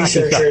 The Dutch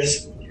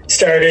researchers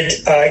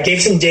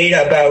gave some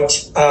data about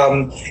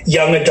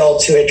young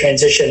adults who had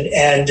transitioned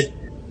and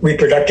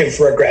reproductive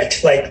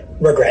regret.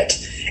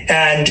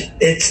 And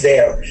it's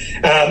there.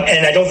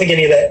 And I don't think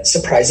any of that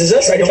surprises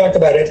us. I talk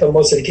about it, but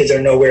most of the kids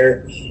are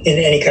nowhere in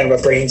any kind of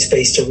a brain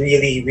space to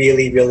really,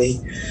 really, really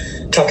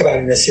talk about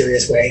it in a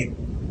serious way.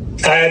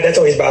 That's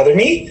always bothered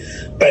me.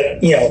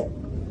 But,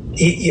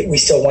 we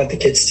still want the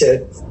kids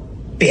to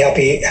be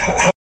happy.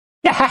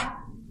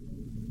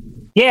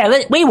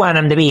 Yeah, we want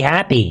them to be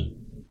happy.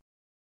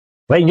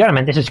 Ladies and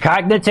gentlemen, this is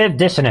cognitive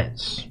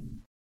dissonance.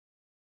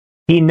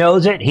 He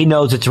knows it. He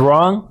knows it's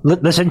wrong.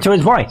 Listen to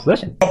his voice.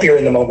 Listen. Happier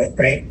in the moment,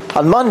 right?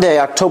 On Monday,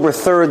 October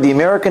 3rd, the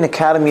American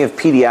Academy of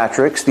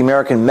Pediatrics, the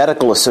American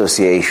Medical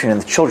Association,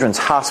 and the Children's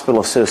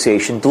Hospital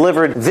Association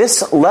delivered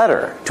this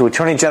letter to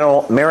Attorney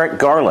General Merrick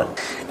Garland.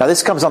 Now,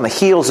 this comes on the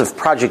heels of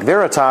Project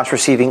Veritas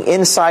receiving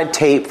inside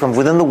tape from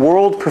within the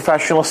World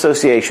Professional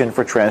Association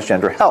for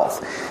Transgender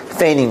Health,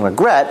 feigning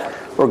regret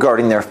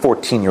regarding their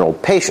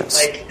 14-year-old patients.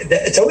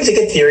 It's always a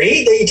good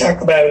theory that you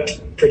talk about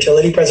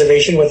fertility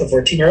preservation with a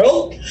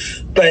 14-year-old,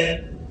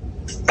 but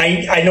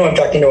I know I'm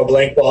talking to a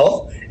blank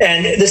wall.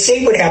 And the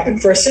same would happen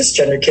for a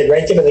cisgender kid,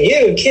 right? Typically,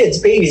 kids,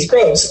 babies,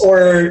 gross.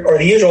 Or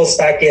the usual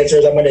stock answer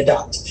is, I'm going to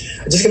adopt.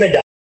 I'm just going to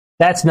adopt.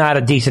 That's not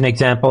a decent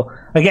example.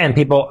 Again,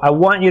 people, I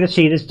want you to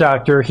see this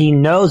doctor. He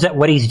knows that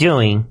what he's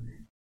doing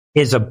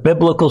is a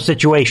biblical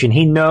situation.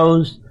 He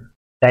knows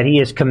that he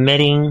is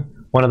committing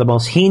one of the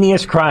most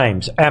heinous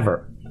crimes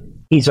ever.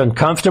 He's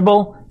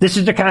uncomfortable. This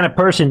is the kind of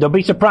person, don't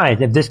be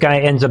surprised if this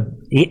guy ends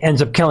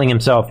up killing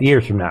himself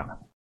years from now.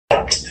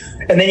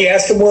 And then you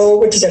ask him, well,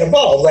 what does that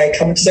involve? Like,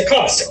 how much does it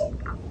cost?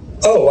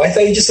 Oh, I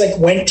thought you just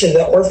went to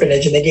the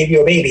orphanage and they gave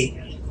you a baby.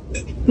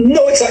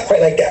 No, it's not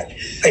quite like that.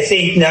 I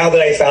think now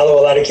that I follow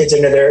a lot of kids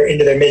into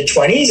their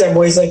mid-20s, I'm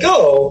always like,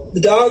 oh,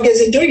 the dog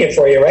isn't doing it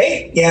for you,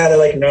 right? Yeah, they're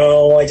like,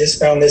 no, I just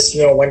found this,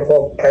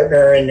 wonderful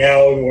partner and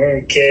now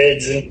we're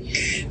kids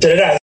and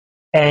da-da-da.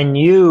 And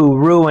you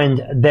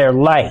ruined their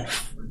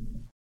life.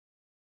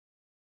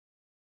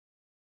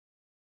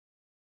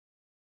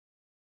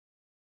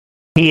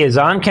 He is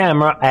on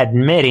camera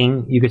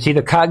admitting, you can see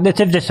the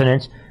cognitive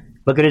dissonance.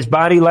 Look at his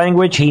body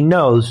language. He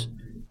knows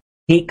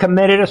he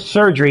committed a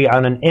surgery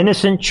on an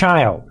innocent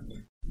child.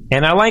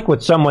 And I like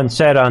what someone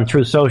said on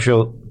Truth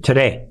Social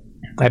today.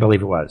 I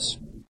believe it was.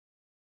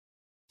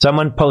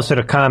 Someone posted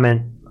a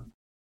comment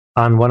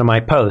on one of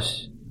my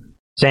posts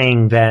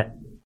saying that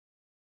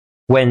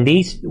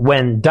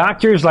when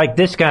doctors like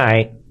this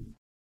guy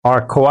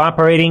are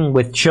cooperating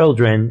with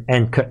children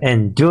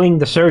and doing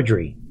the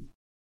surgery,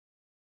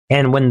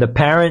 and when the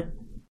parent,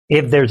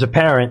 if there's a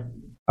parent,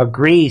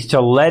 agrees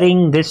to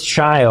letting this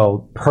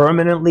child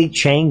permanently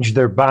change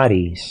their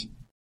bodies,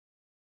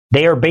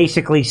 they are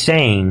basically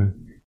saying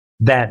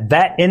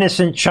that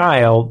innocent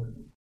child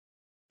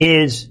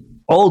is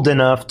old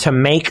enough to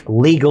make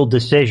legal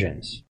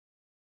decisions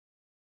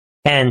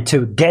and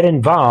to get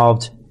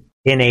involved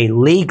in a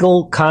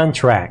legal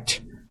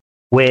contract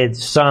with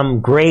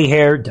some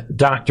gray-haired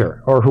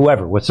doctor or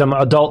whoever, with some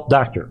adult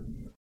doctor.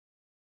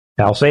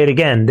 I'll say it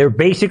again. They're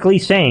basically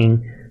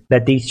saying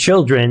that these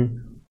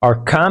children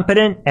are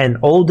competent and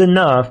old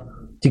enough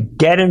to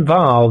get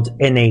involved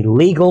in a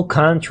legal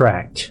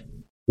contract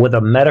with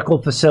a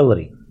medical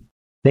facility.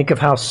 Think of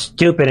how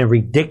stupid and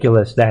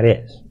ridiculous that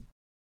is.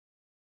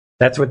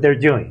 That's what they're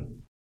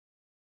doing.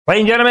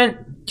 Ladies and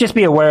gentlemen, just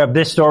be aware of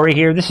this story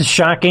here. This is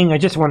shocking. I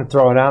just want to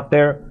throw it out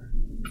there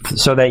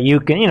so that you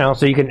can,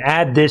 so you can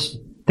add this.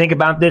 Think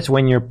about this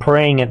when you're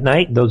praying at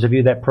night, those of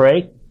you that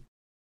pray.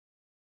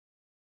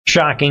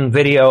 Shocking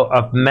video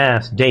of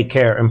mass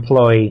daycare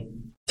employee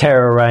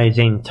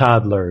terrorizing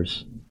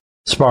toddlers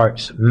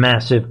sparks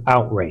massive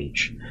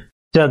outrage.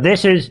 So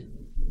this is,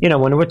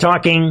 when we're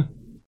talking,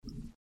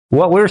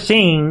 what we're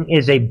seeing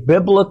is a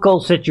biblical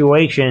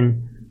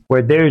situation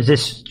where there's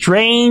this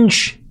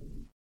strange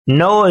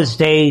Noah's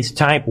Days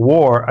type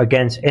war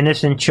against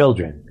innocent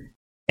children.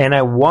 And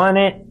I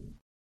wanted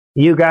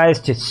you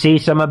guys to see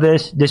some of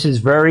this. This is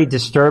very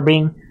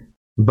disturbing,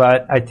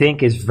 but I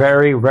think is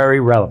very, very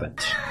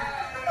relevant.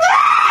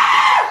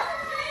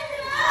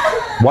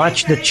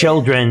 Watch the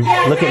children.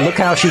 Look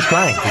how she's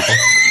crying, people.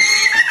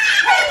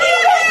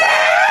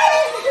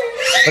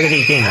 Look at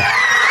these demons.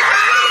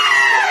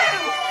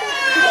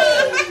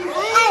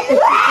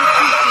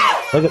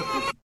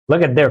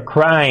 Look at they're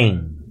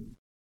crying.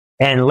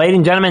 And ladies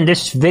and gentlemen,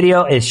 this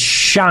video is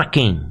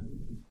shocking.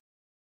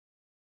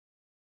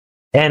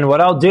 And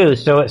what I'll do,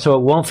 so it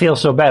won't feel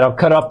so bad, I'll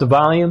cut off the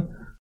volume.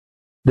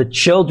 The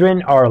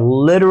children are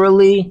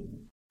literally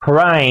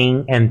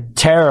crying and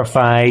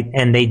terrified,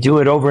 and they do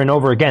it over and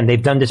over again.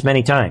 They've done this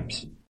many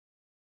times.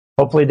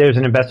 Hopefully there's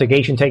an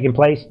investigation taking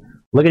place.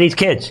 Look at these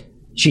kids.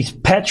 She's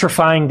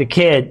petrifying the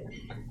kid.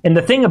 And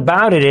the thing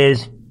about it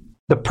is,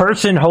 the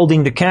person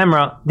holding the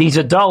camera, these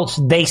adults,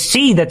 they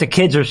see that the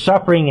kids are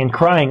suffering and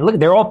crying. Look,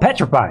 they're all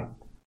petrified.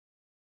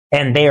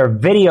 And they are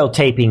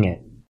videotaping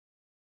it.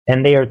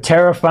 And they are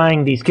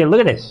terrifying these kids. Look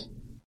at this.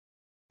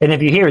 And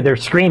if you hear, they're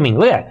screaming.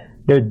 Look at it.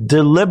 They're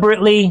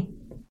deliberately,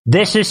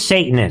 this is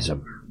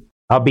Satanism.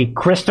 I'll be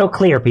crystal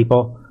clear,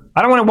 people.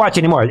 I don't want to watch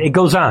anymore. It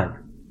goes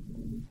on.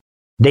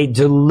 They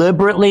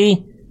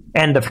deliberately,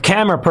 and the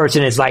camera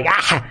person is like,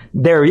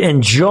 they're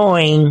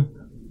enjoying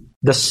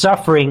the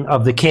suffering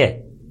of the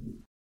kid.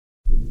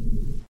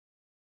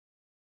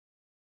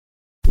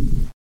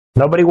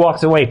 Nobody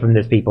walks away from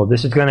this, people.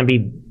 This is going to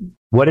be,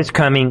 what is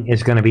coming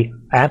is going to be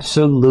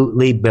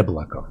absolutely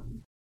biblical.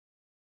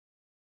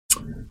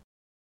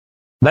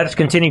 Let us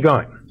continue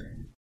going.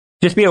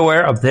 Just be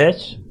aware of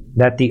this,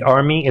 that the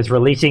Army is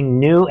releasing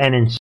new and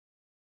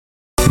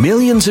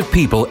Millions of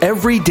people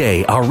every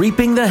day are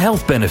reaping the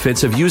health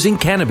benefits of using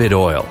cannabis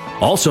oil,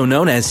 also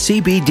known as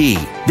CBD.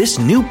 This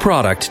new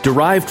product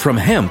derived from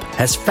hemp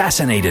has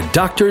fascinated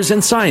doctors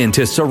and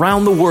scientists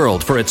around the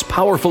world for its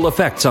powerful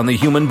effects on the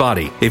human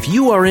body. If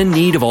you are in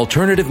need of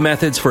alternative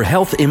methods for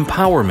health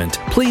empowerment,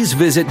 please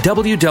visit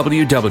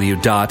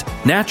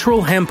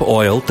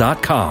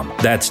www.naturalhempoil.com.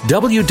 That's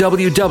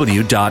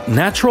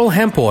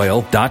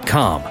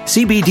www.naturalhempoil.com.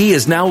 CBD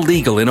is now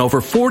legal in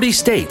over 40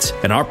 states,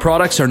 and our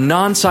products are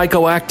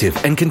non-psychoactive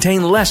and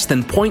contain less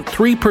than 0.3%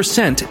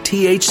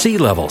 THC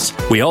levels.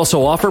 We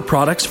also offer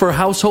products for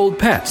household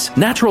pets.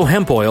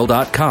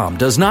 NaturalHempOil.com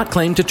does not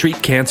claim to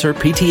treat cancer,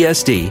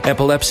 PTSD,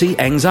 epilepsy,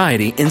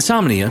 anxiety,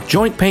 insomnia,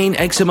 joint pain,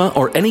 eczema,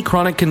 or any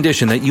chronic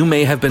condition that you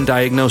may have been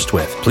diagnosed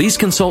with. Please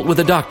consult with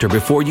a doctor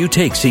before you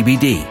take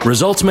CBD.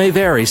 Results may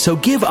vary, so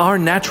give our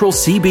natural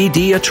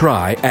CBD a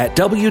try at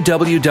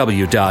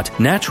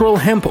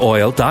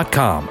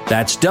www.naturalhempoil.com.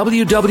 That's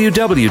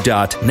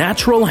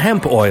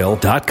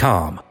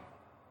www.naturalhempoil.com.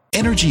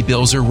 Energy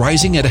bills are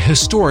rising at a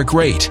historic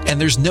rate, and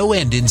there's no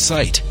end in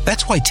sight.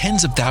 That's why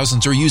tens of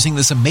thousands are using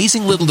this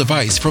amazing little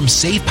device from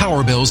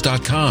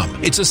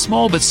SavePowerBills.com. It's a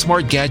small but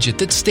smart gadget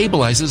that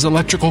stabilizes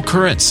electrical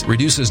currents,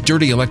 reduces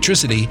dirty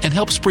electricity, and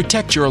helps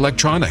protect your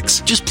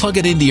electronics. Just plug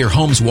it into your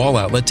home's wall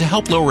outlet to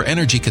help lower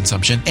energy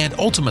consumption and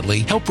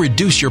ultimately help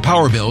reduce your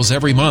power bills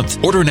every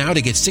month. Order now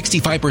to get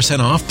 65%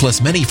 off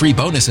plus many free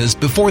bonuses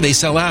before they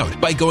sell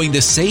out by going to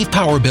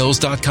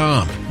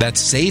SavePowerBills.com.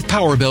 That's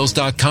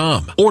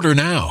SavePowerBills.com. Order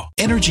now.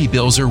 Energy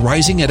bills are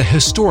rising at a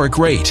historic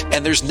rate,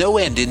 and there's no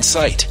end in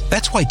sight.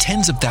 That's why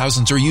tens of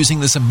thousands are using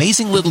this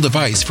amazing little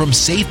device from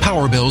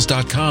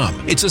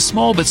SavePowerBills.com. It's a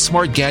small but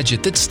smart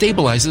gadget that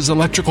stabilizes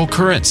electrical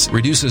currents,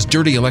 reduces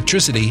dirty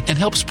electricity, and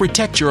helps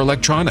protect your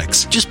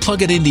electronics. Just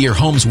plug it into your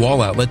home's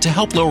wall outlet to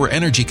help lower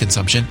energy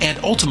consumption and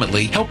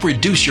ultimately help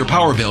reduce your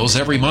power bills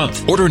every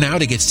month. Order now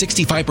to get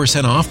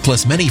 65% off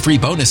plus many free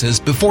bonuses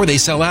before they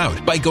sell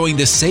out by going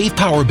to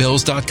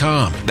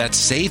SavePowerBills.com.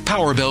 That's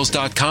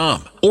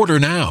SavePowerBills.com. Order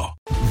now.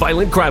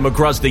 Violent crime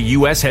across the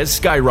U.S. has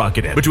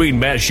skyrocketed. Between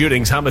mass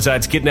shootings,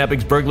 homicides,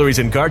 kidnappings, burglaries,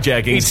 and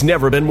carjackings, it's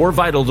never been more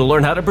vital to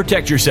learn how to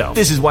protect yourself.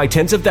 This is why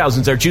tens of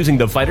thousands are choosing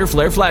the Fighter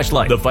Flare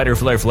flashlight. The Fighter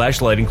Flare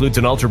flashlight includes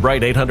an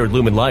ultra-bright 800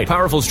 lumen light,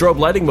 powerful strobe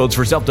lighting modes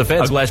for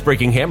self-defense, a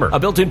glass-breaking hammer, a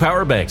built-in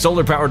power bank,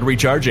 solar-powered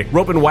recharging,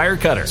 rope and wire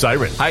cutter,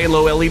 siren, high and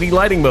low LED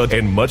lighting mode,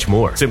 and much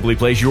more. Simply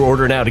place your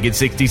order now to get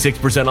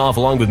 66% off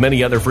along with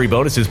many other free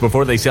bonuses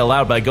before they sell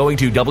out by going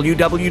to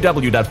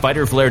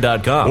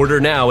www.fighterflare.com. Order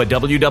now at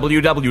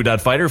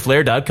www.fighterflare.com.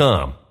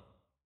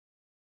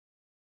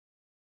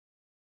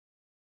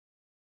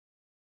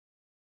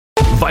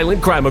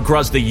 Violent crime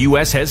across the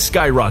U.S. has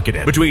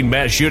skyrocketed. Between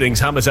mass shootings,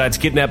 homicides,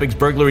 kidnappings,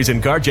 burglaries,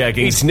 and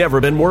carjackings, it's never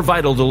been more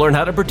vital to learn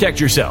how to protect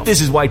yourself.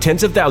 This is why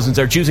tens of thousands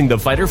are choosing the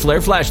Fighter Flare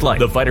flashlight.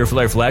 The Fighter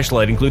Flare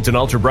flashlight includes an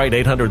ultra-bright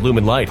 800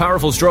 lumen light,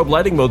 powerful strobe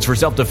lighting modes for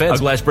self-defense,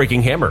 a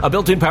glass-breaking hammer, a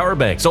built-in power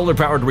bank,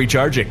 solar-powered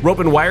recharging, rope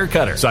and wire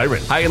cutter,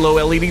 siren, high and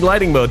low LED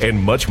lighting mode,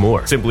 and much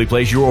more. Simply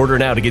place your order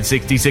now to get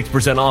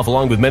 66% off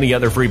along with many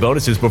other free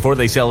bonuses before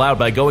they sell out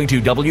by going to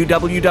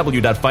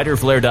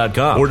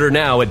www.fighterflare.com. Order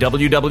now at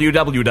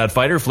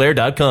www.fighterflare.com.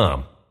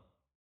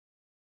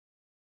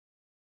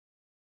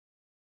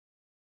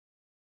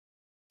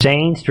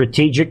 Sane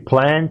strategic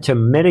plan to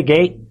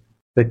mitigate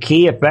the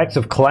key effects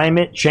of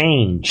climate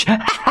change.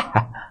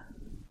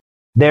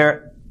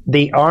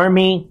 The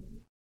Army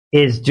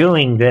is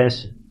doing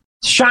this.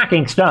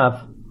 Shocking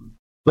stuff.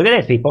 Look at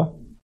this, people.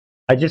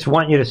 I just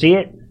want you to see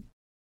it.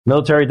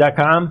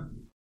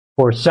 Military.com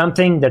for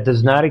something that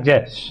does not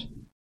exist.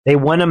 They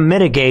want to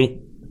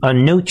mitigate a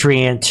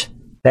nutrient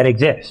that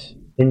exists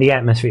in the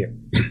atmosphere.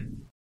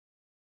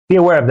 Be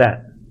aware of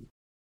that.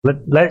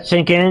 Let it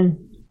sink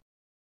in.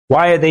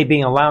 Why are they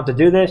being allowed to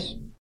do this?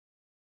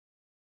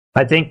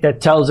 I think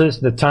that tells us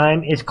the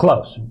time is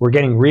close. We're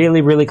getting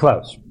really, really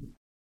close.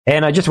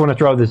 And I just want to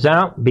throw this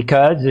out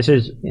because this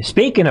is,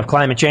 speaking of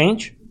climate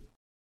change,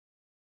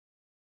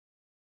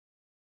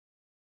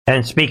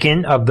 and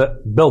speaking of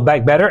the Build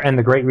Back Better and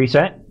the Great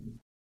Reset,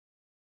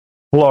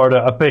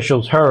 Florida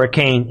officials'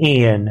 Hurricane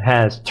Ian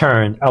has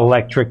turned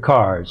electric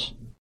cars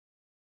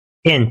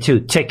into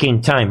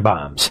ticking time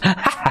bombs.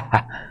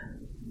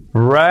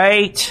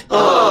 Right?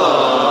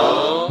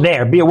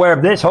 There, be aware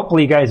of this.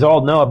 Hopefully you guys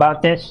all know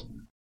about this.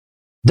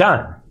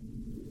 Done.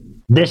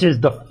 This is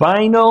the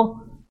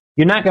final.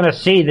 You're not going to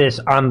see this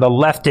on the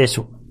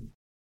leftist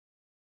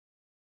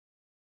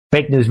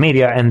fake news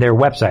media and their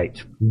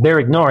websites. They're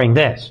ignoring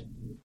this.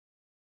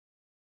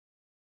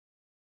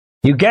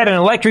 You get an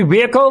electric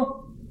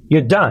vehicle,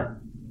 you're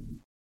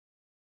done.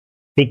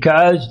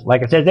 Because,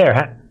 like I said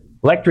there,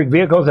 electric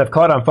vehicles have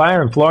caught on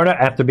fire in Florida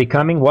after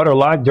becoming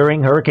waterlogged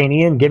during Hurricane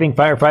Ian, giving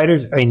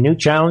firefighters a new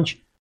challenge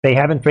they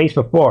haven't faced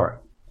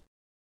before.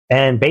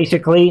 And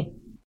basically,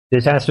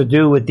 this has to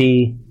do with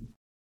the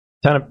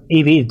ton of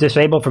EVs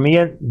disabled from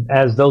Ian.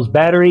 As those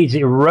batteries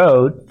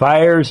erode,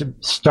 fires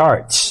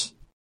starts.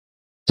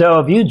 So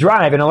if you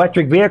drive an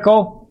electric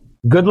vehicle,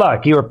 good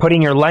luck. You are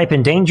putting your life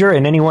in danger,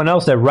 and anyone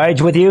else that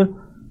rides with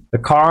you, the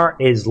car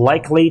is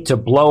likely to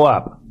blow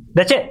up.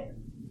 That's it.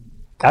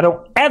 I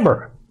don't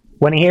ever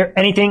want to hear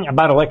anything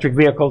about electric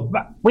vehicles.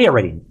 We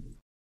already,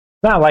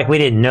 it's not like we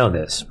didn't know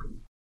this.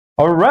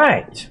 All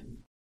right.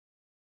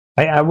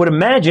 I would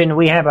imagine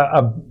we have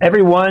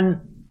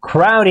everyone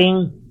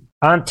crowding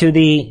onto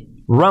the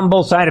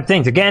Rumble side of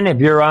things. Again, if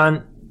you're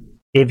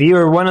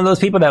one of those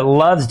people that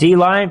loves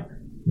DLive,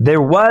 there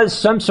was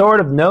some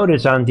sort of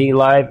notice on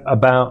DLive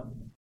about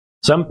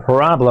some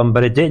problem,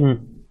 but it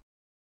didn't.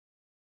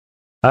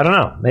 I don't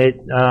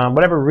know.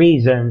 Whatever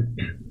reason,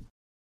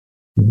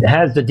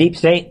 has the deep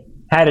state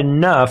had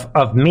enough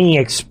of me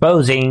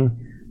exposing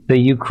the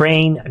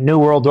Ukraine New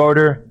World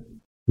Order,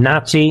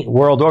 Nazi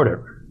World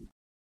Order?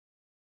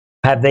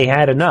 Have they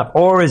had enough?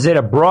 Or is it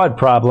a broad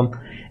problem?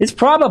 It's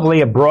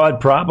probably a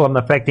broad problem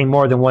affecting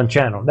more than one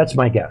channel. That's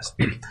my guess.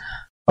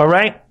 All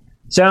right?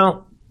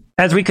 So,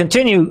 as we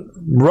continue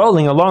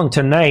rolling along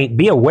tonight,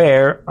 be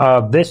aware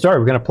of this story.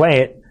 We're going to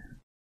play it.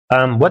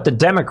 What the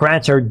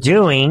Democrats are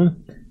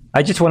doing.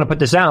 I just want to put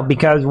this out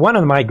because one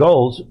of my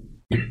goals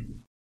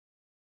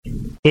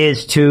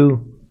is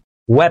to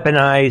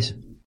weaponize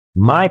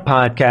my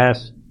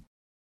podcast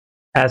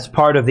as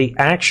part of the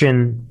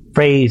action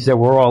phase that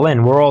we're all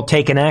in. We're all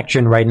taking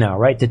action right now,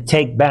 right? To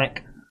take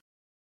back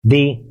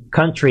the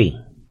country.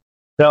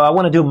 So I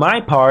want to do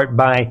my part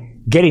by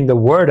getting the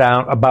word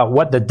out about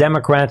what the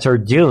Democrats are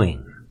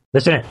doing.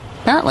 Listen in.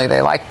 Apparently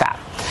they like that.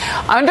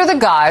 Under the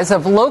guise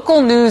of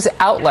local news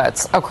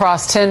outlets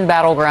across 10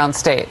 battleground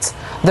states,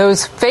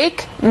 those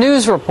fake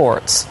news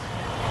reports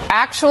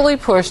actually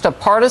pushed a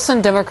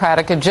partisan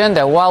Democratic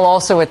agenda while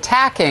also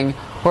attacking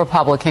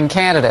Republican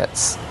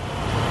candidates.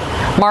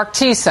 Mark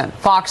Thiessen,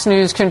 Fox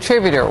News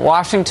contributor,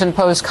 Washington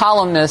Post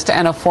columnist,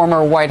 and a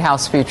former White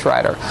House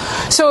speechwriter.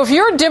 So if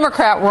you're a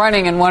Democrat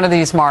running in one of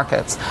these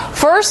markets,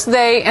 first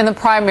they, in the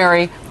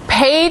primary,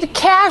 paid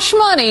cash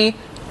money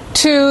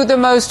to the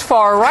most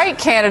far-right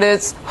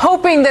candidates,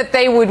 hoping that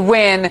they would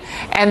win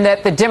and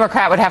that the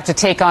Democrat would have to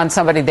take on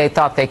somebody they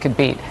thought they could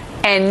beat.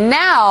 And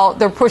now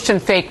they're pushing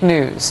fake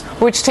news,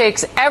 which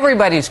takes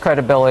everybody's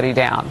credibility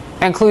down,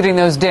 including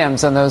those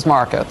Dems in those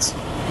markets.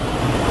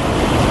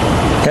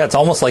 Yeah, it's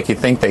almost like you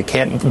think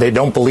they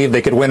don't believe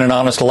they could win an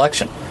honest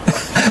election.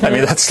 I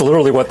mean, that's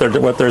literally what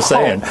they're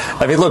saying.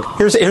 I mean, look,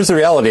 here's the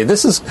reality.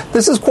 This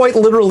is quite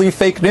literally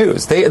fake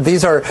news.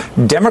 These are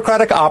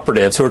Democratic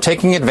operatives who are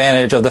taking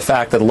advantage of the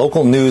fact that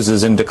local news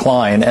is in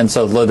decline, and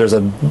so there's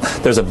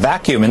a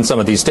vacuum in some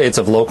of these states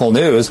of local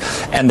news,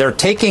 and they're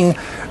taking,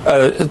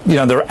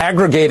 they're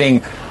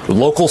aggregating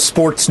local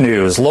sports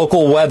news,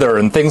 local weather,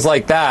 and things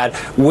like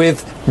that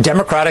with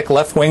Democratic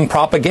left-wing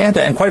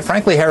propaganda. And quite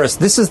frankly, Harris,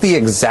 this is the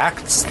exact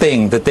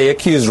thing that they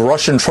accused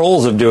Russian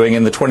trolls of doing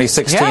in the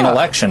 2016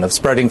 election, of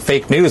spreading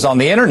fake news on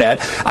the internet.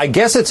 I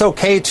guess it's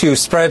okay to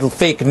spread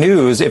fake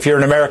news if you're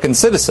an American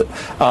citizen,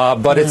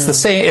 but it's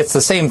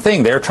the same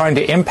thing. They're trying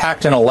to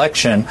impact an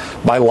election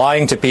by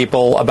lying to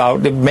people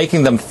about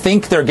making them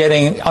think they're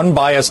getting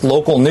unbiased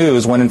local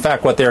news when in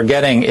fact what they're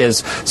getting is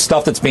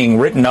stuff that's being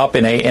written up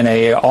in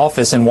a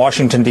office in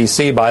Washington,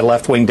 D.C. by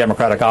left-wing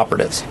Democratic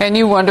operatives. And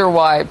you wonder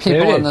why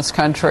people in this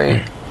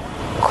country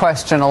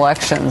question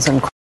elections.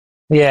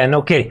 Yeah,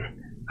 no kidding.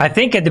 I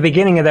think at the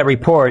beginning of that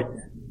report,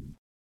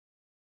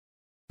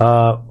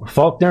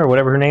 Faulkner, or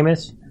whatever her name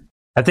is,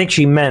 I think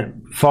she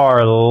meant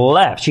far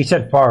left. She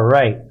said far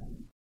right.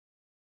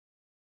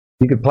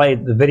 You could play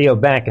the video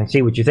back and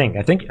see what you think.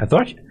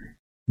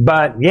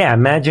 But yeah,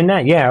 imagine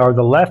that. Yeah, or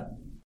the left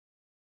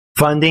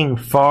funding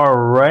far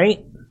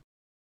right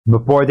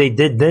before they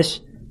did this.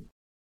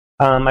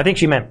 I think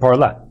she meant far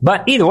left.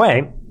 But either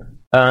way,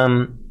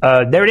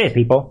 there it is,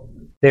 people.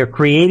 They're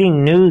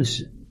creating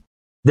news.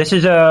 This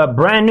is a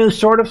brand new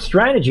sort of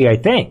strategy, I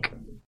think.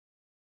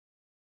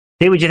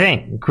 See what you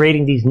think.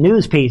 Creating these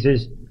news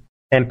pieces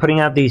and putting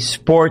out these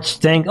sports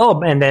things.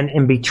 Oh, and then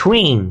in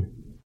between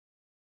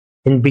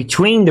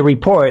the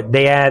report,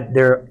 they add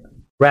their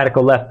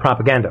radical left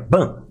propaganda.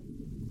 Boom.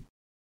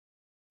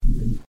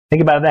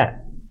 Think about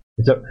that.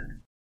 It's a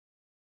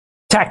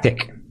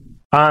tactic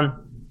on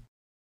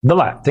the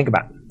left. Think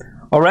about it.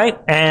 All right.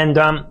 And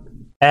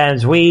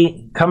as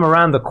we come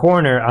around the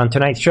corner on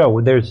tonight's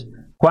show, there's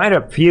quite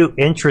a few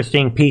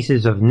interesting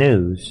pieces of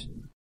news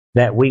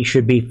that we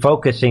should be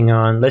focusing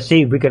on. Let's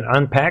see if we can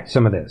unpack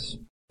some of this.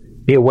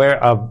 Be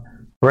aware of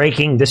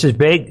breaking. This is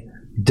big.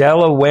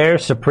 Delaware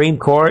Supreme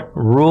Court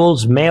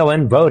rules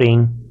mail-in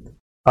voting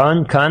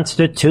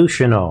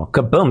unconstitutional.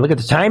 Kaboom. Look at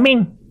the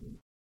timing.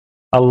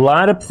 A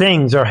lot of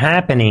things are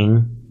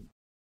happening.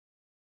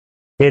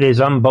 It is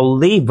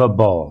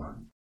unbelievable.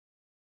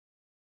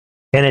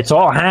 And it's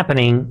all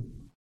happening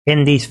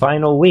in these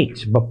final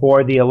weeks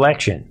before the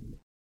election.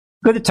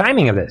 Look at the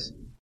timing of this.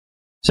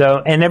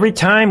 So, and every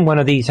time one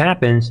of these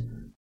happens,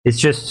 it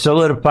just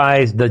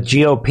solidifies the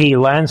GOP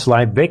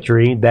landslide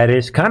victory that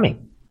is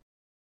coming.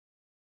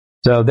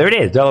 So there it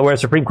is. Delaware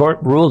Supreme Court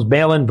rules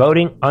mail-in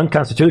voting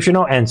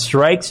unconstitutional and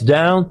strikes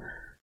down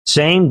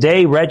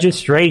same-day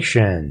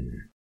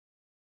registration.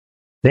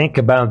 Think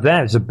about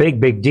that. It's a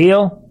big, big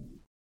deal.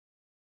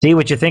 See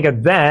what you think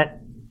of that.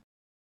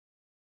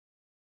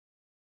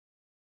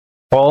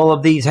 All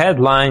of these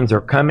headlines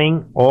are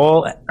coming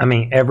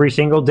every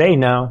single day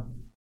now.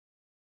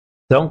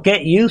 Don't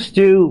get used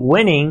to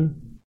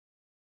winning.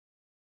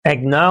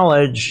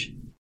 Acknowledge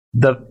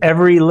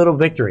every little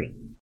victory.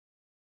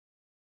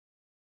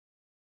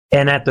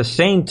 And at the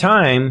same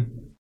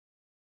time,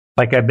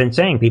 like I've been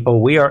saying,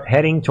 people, we are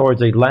heading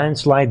towards a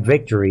landslide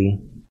victory.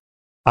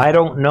 I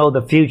don't know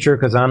the future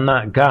because I'm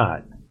not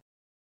God.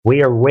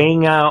 We are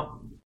weighing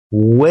out,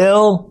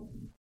 will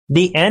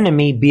the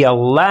enemy be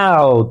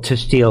allowed to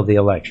steal the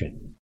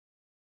election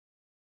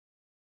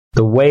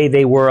the way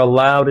they were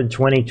allowed in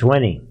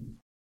 2020?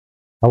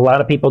 A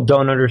lot of people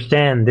don't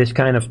understand this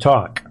kind of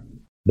talk,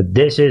 but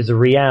this is the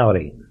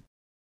reality.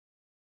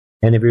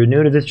 And if you're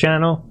new to this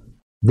channel,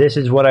 this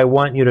is what I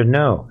want you to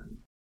know.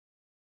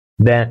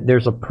 That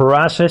there's a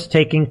process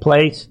taking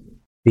place.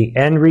 The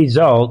end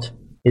result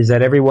is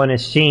that everyone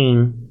is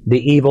seeing the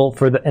evil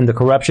and the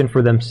corruption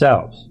for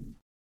themselves.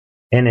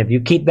 And if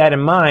you keep that in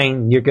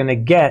mind, you're going to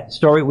get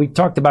story. We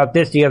talked about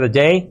this the other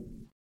day.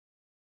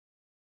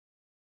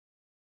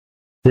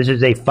 This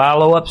is a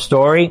follow-up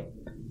story.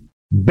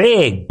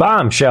 Big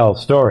bombshell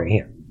story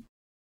here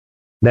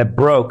that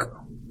broke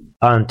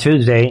on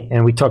Tuesday.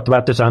 And we talked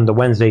about this on the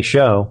Wednesday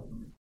show,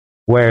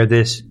 where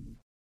this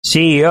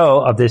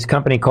CEO of this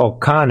company called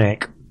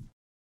Conic,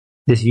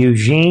 this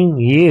Eugene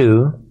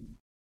Yu,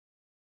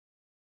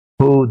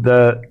 who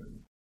the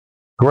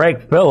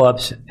Greg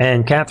Phillips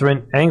and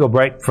Catherine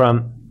Engelbrecht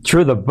from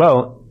True the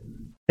Vote,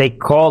 they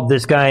called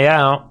this guy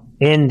out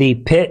in the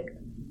Pitt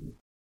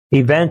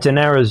event in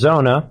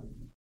Arizona,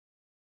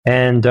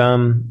 and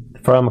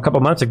from a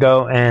couple months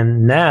ago,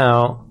 and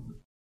now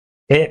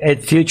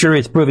future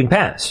is proving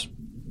past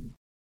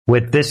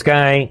with this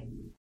guy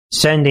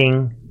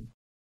sending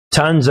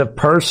tons of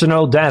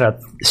personal data,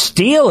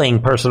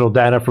 stealing personal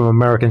data from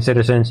American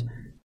citizens,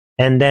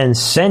 and then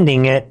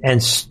sending it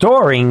and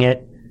storing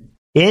it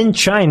in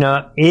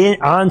China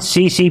on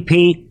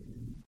CCP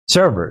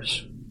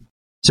servers.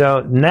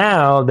 So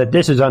now that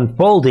this is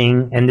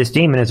unfolding and this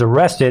demon is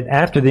arrested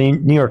after the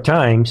New York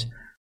Times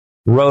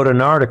wrote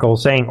an article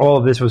saying all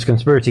of this was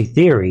conspiracy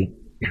theory,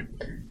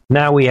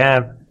 now we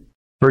have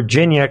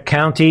Virginia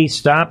County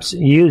stops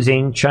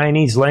using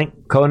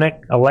Chinese-linked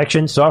Connect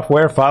election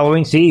software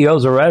following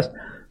CEO's arrest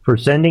for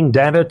sending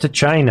data to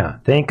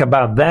China. Think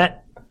about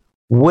that.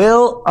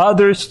 Will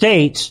other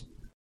states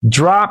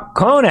drop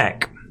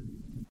Connect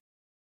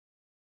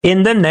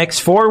in the next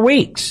 4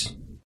 weeks?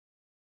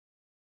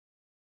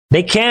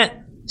 They can't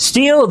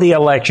steal the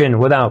election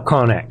without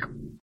Connect.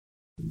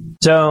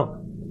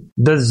 So,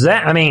 does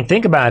that, I mean,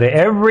 think about it.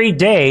 Every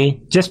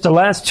day, just the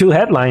last 2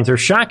 headlines are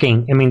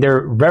shocking. I mean,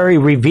 they're very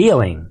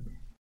revealing.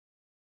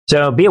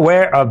 So, be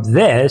aware of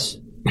this.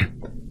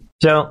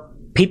 So,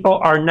 people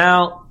are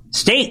now,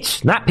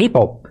 states, not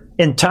people,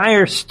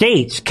 entire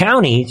states,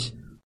 counties,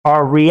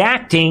 are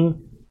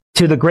reacting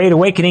to the Great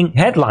Awakening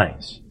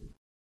headlines.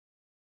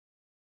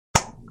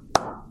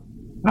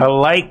 I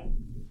like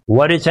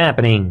what is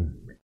happening.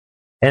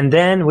 And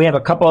then we have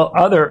a couple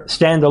other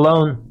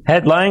standalone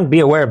headlines. Be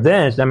aware of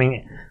this. I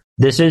mean,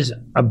 this is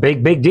a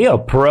big, big deal.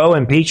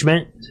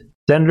 Pro-impeachment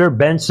Senator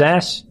Ben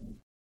Sasse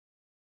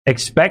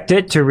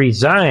expected to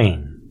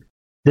resign.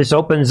 This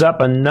opens up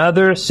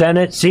another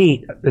Senate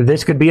seat.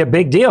 This could be a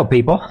big deal,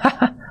 people.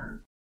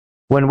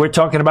 When we're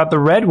talking about the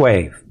red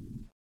wave.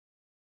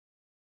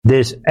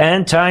 This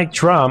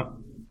anti-Trump,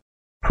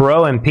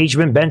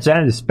 pro-impeachment Ben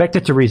Sasse is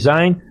expected to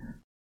resign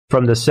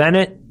from the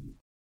Senate.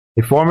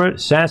 A former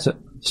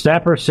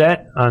staffer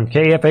said on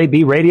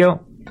KFAB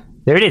radio.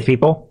 There it is,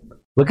 people.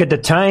 Look at the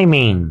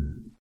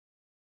timing.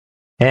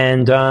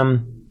 And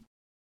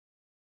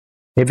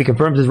if he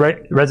confirms his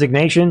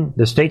resignation,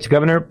 the state's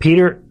governor,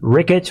 Peter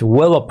Ricketts,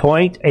 will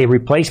appoint a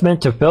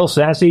replacement to fill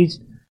Sasse's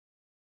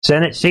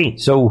Senate seat.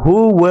 So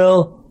who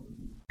will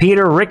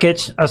Peter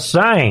Ricketts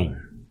assign?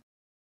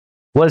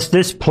 Was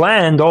this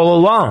planned all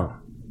along?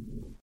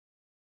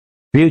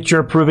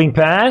 Future proving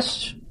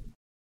past?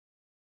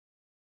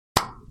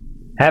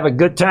 Have a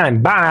good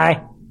time.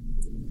 Bye.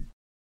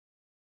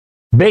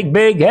 Big,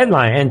 big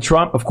headline. And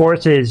Trump, of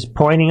course, is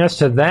pointing us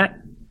to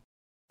that.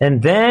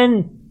 And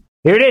then,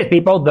 here it is,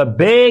 people. The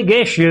big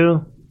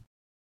issue.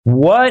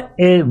 What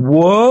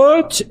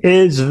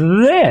is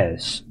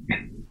this?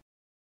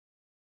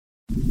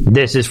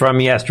 This is from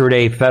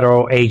yesterday.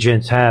 Federal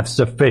agents have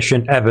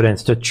sufficient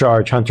evidence to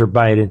charge Hunter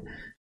Biden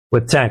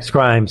with tax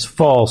crimes,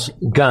 false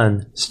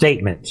gun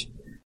statement.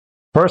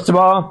 First of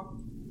all,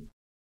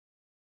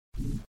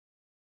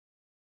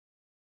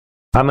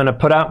 I'm going to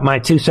put out my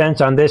 2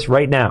 cents on this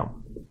right now.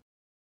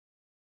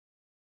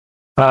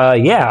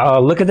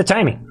 Look at the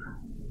timing.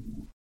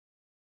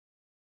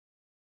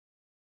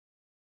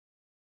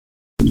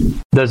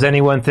 Does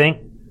anyone think?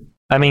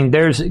 I mean,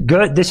 there's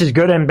good. This is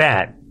good and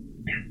bad.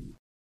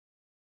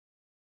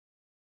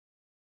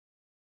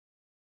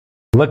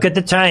 Look at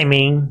the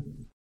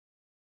timing.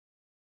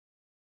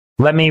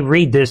 Let me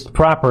read this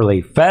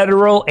properly.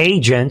 Federal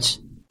agents, ...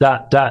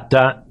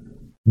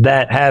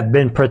 that have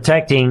been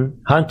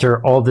protecting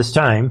Hunter all this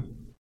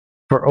time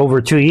for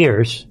over 2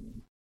 years,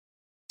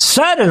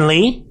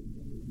 suddenly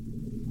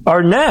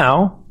are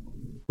now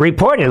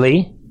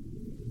reportedly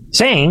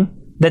saying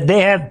that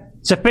they have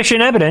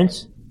sufficient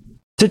evidence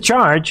to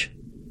charge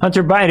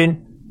Hunter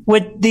Biden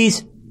with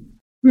these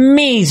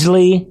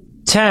measly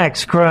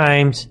tax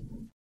crimes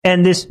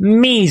and this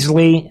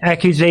measly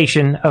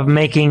accusation of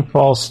making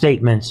false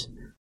statements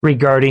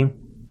regarding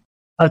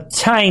a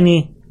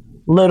tiny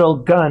little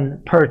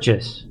gun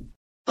purchase.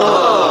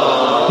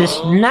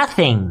 Just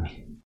nothing.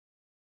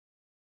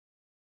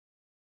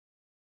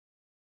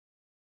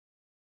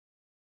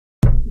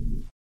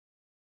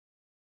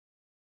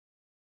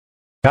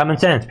 Common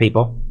sense,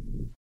 people.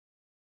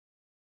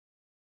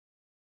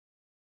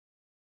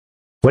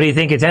 What do you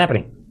think is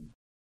happening?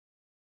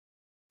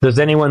 Does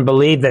anyone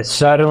believe that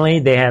suddenly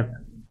they have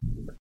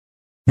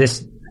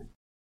this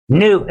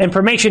new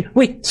information?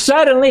 We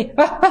suddenly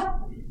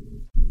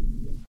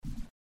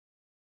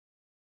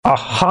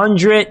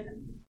 100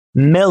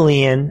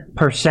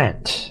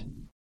 million%.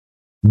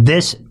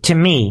 This, to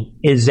me,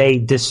 is a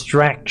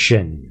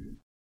distraction.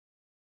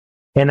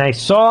 And I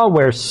saw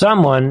where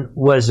someone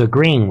was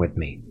agreeing with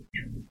me.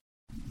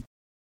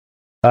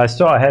 I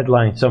saw a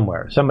headline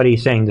somewhere. Somebody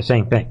saying the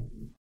same thing.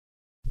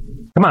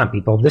 Come on,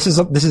 people. This is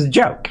a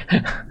joke.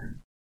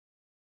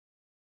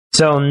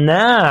 So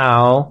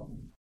now,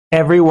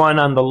 everyone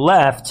on the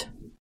left,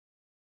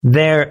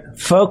 they're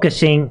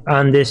focusing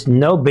on this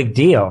no big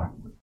deal.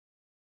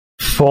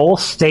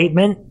 False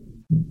statement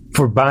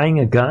for buying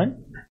a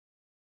gun?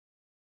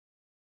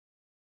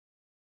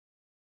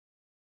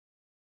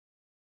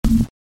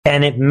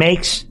 And it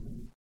makes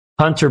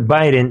Hunter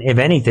Biden, if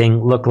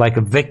anything, look like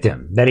a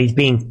victim, that he's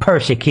being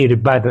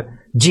persecuted by the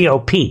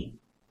GOP,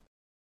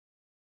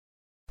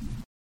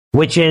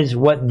 which is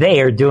what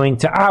they are doing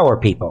to our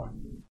people.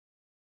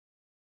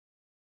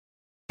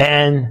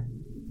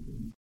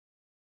 And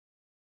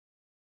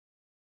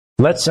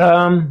let's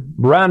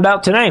round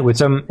out tonight with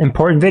some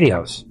important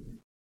videos.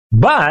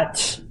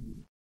 But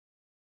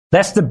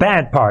That's the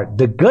bad part.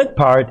 The good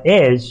part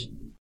is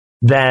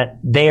that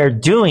they are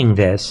doing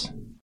this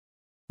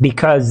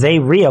because they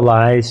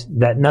realize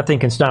that nothing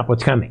can stop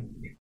what's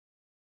coming.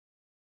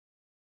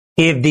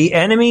 If the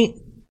enemy,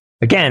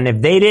 again,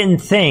 if they didn't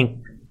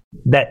think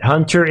that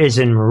Hunter is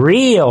in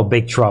real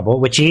big trouble,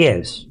 which he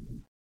is,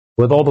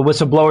 with all the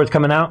whistleblowers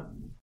coming out,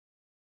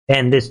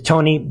 and this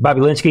Tony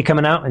Bobulinski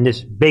coming out, and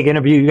this big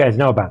interview, you guys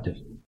know about this,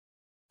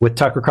 with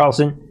Tucker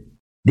Carlson,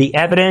 the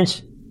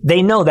evidence,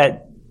 they know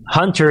that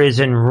Hunter is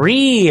in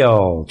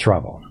real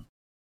trouble.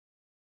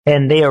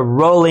 And they are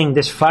rolling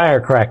this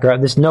firecracker,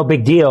 this no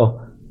big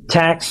deal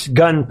tax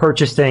gun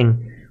purchase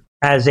thing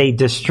as a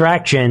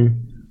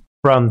distraction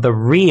from the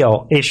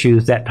real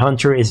issues that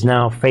Hunter is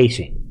now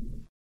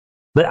facing.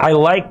 But I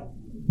like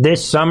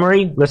this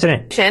summary. Listen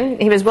in.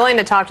 He was willing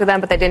to talk to them,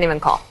 but they didn't even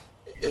call.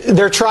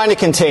 They're trying to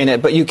contain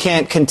it, but you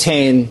can't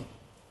contain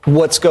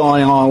what's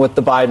going on with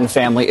the Biden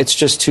family. It's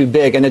just too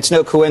big. And it's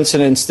no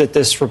coincidence that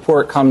this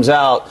report comes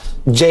out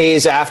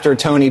days after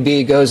Tony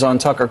B goes on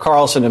Tucker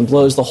Carlson and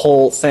blows the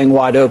whole thing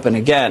wide open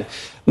again.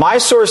 My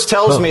source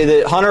tells me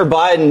that Hunter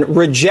Biden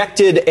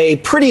rejected a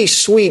pretty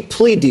sweet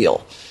plea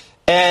deal.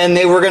 And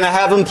they were going to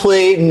have him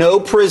plead no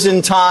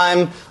prison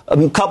time,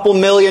 a couple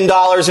 $1 million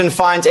in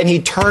fines, and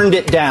he turned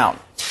it down.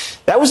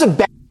 That was a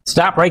bad...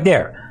 Stop right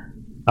there.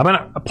 I'm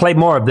going to play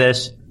more of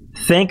this.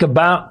 Think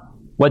about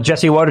what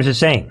Jesse Waters is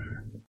saying.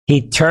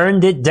 He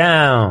turned it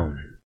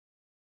down.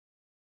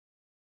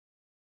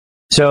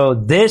 So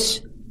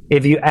this,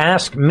 if you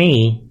ask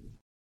me,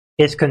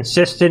 is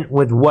consistent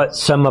with what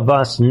some of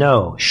us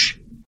know. Shh.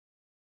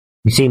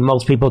 You see,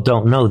 most people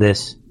don't know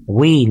this.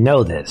 We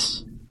know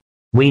this.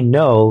 We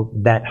know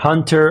that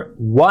Hunter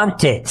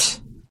wanted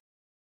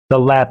the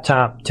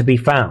laptop to be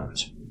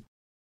found.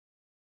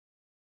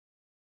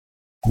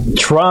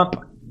 Trump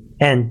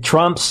and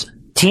Trump's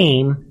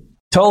team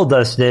told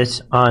us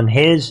this on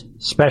his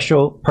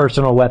special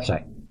personal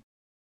website.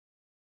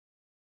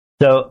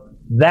 So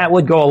that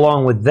would go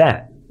along with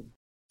that.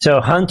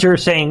 So Hunter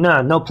saying,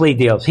 no plea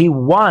deals. He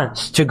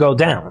wants to go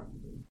down.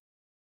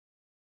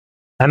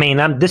 I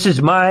mean, this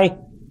is my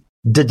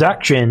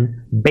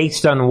deduction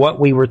based on what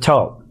we were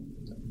told.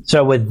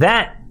 So with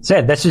that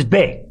said, this is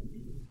big.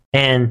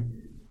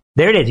 And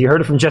there it is. You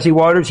heard it from Jesse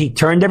Waters. He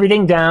turned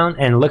everything down,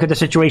 and look at the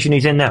situation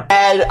he's in now.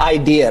 Bad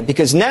idea,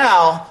 because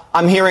now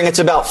I'm hearing it's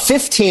about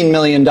 $15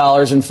 million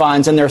in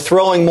fines, and they're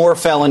throwing more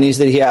felonies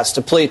that he has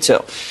to plead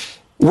to.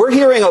 We're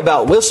hearing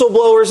about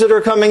whistleblowers that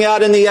are coming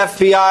out in the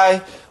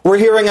FBI. We're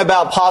hearing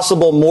about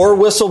possible more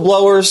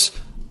whistleblowers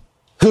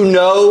who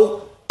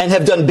know and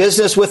have done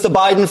business with the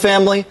Biden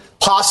family,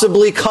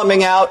 possibly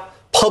coming out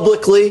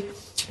publicly.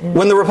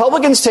 When the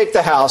Republicans take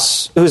the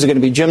House, who's it going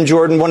to be? Jim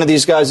Jordan, one of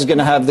these guys is going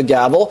to have the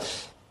gavel.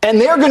 And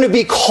they're going to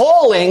be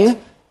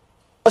calling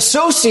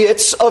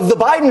associates of the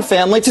Biden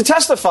family to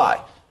testify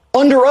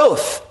under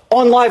oath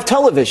on live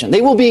television. They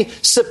will be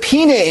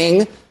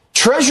subpoenaing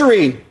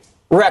Treasury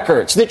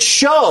records that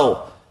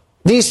show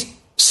these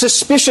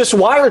suspicious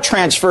wire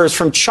transfers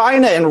from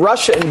China and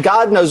Russia and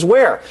God knows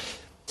where.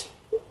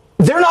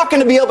 They're not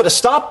going to be able to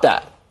stop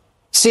that.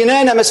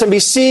 CNN,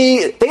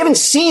 MSNBC, they haven't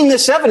seen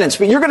this evidence,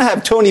 but you're going to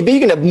have Tony B,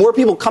 you're going to have more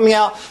people coming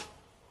out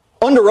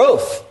under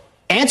oath,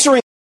 answering.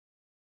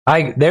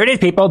 There it is,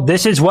 people.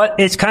 This is what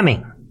is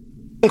coming.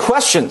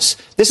 Questions.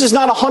 This is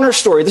not a Hunter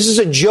story. This is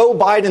a Joe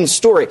Biden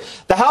story.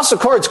 The House of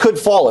Cards could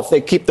fall if they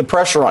keep the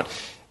pressure on.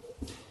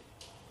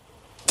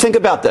 Think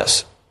about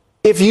this.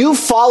 If you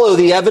follow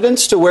the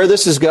evidence to where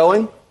this is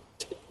going,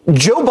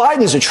 Joe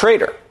Biden's a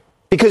traitor,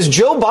 because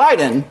Joe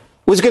Biden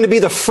was going to be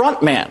the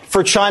front man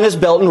for China's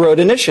Belt and Road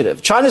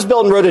Initiative. China's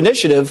Belt and Road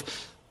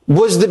Initiative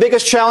was the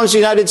biggest challenge to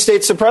United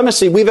States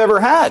supremacy we've ever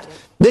had.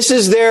 This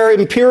is their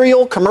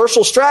imperial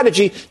commercial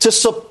strategy to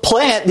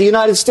supplant the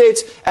United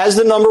States as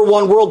the number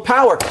one world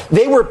power.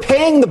 They were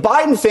paying the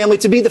Biden family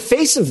to be the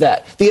face of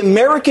that, the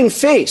American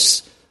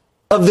face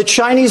of the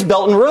Chinese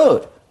Belt and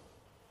Road.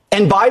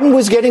 And Biden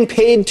was getting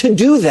paid to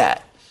do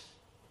that.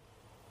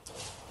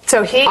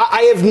 So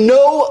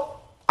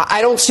I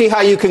don't see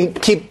how you can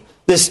keep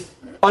this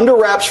under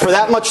wraps for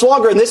that much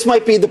longer. And this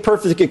might be the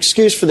perfect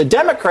excuse for the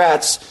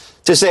Democrats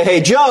to say,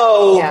 hey,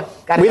 Joe,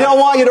 we don't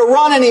want you to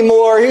run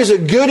anymore. Here's a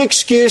good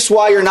excuse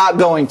why you're not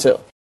going to.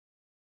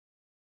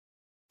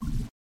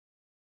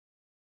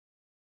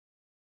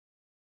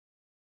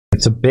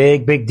 It's a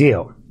big, big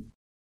deal.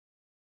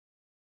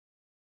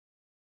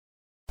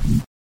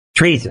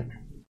 Treason.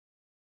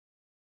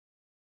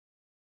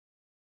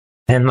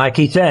 And like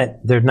he said,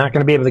 they're not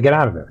going to be able to get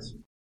out of this.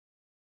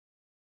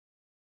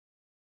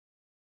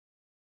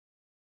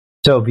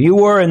 So if you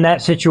were in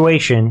that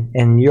situation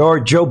and you're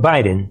Joe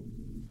Biden,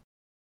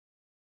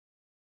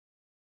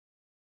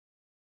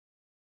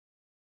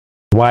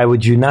 why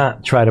would you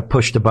not try to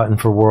push the button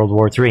for World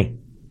War III?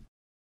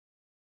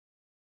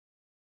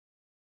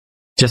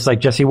 Just like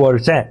Jesse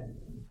Waters said,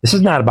 this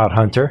is not about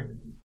Hunter.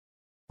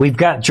 We've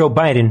got Joe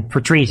Biden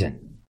for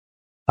treason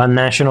on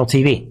national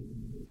TV.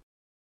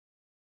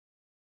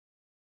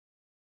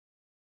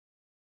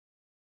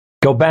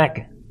 Go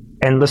back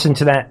and listen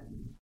to that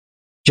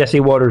Jesse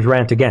Waters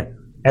rant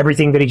again.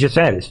 everything that he just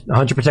said is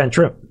 100%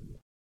 true.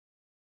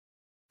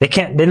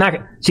 They're not,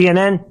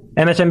 CNN,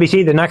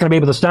 MSNBC, they're not going to be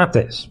able to stop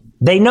this.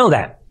 They know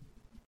that.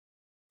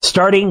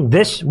 Starting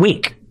this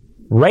week,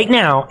 right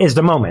now is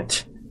the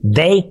moment.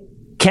 They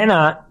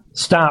cannot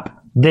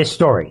stop this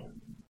story.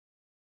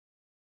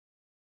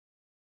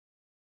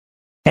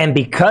 And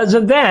because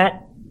of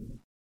that,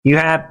 you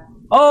have,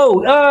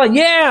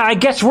 I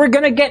guess we're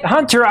going to get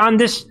Hunter on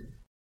this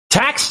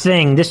tax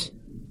thing, this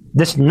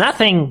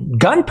nothing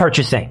gun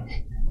purchasing.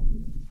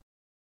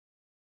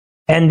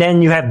 And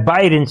then you have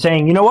Biden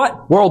saying, you know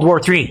what? World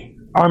War III,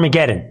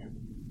 Armageddon.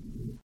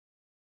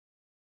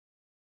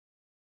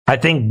 I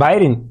think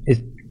Biden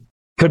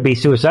could be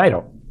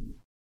suicidal.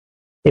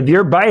 If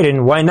you're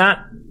Biden, why not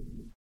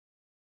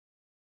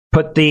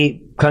put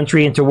the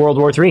country into World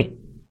War III?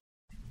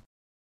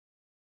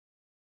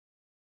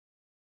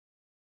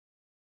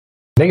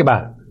 Think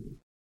about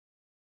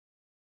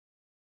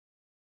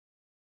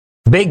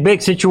it.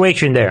 Big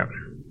situation there.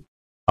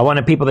 I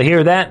wanted people to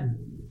hear that.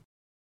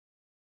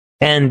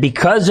 And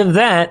because of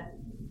that,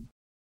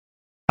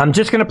 I'm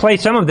just going to play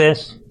some of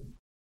this.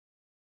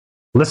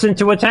 Listen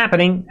to what's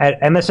happening at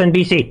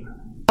MSNBC.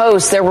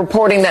 Post, they're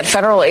reporting that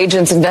federal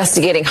agents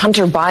investigating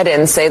Hunter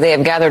Biden say they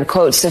have gathered,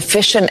 quote,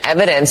 sufficient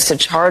evidence to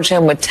charge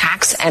him with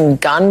tax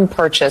and gun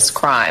purchase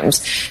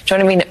crimes.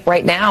 Joining me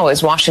right now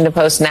is Washington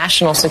Post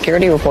national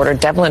security reporter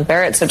Devlin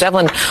Barrett. So,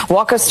 Devlin,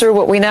 walk us through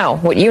what we know,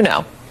 what you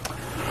know.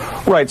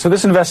 Right. So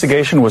this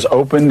investigation was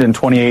opened in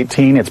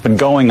 2018. It's been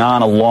going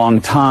on a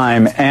long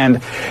time, and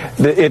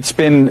it's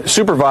been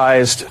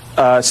supervised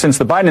since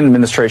the Biden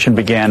administration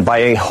began by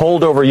a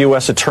holdover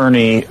U.S.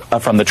 attorney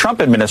from the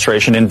Trump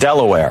administration in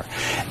Delaware.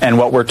 And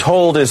what we're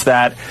told is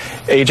that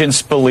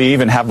agents believe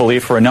and have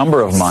believed for a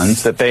number of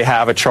months that they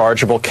have a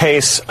chargeable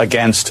case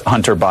against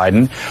Hunter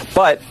Biden.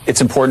 But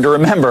it's important to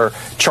remember,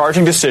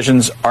 charging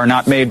decisions are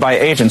not made by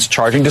agents.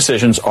 Charging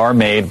decisions are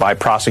made by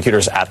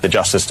prosecutors at the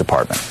Justice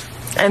Department.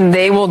 And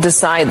they will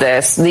decide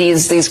this.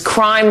 These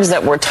crimes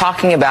that we're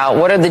talking about,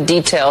 what are the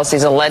details,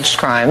 these alleged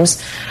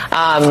crimes,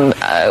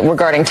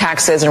 regarding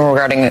taxes and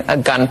regarding a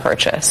gun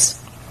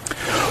purchase?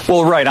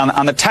 Well, right.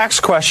 On the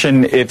tax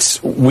question,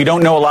 we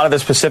don't know a lot of the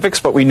specifics,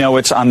 but we know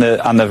it's on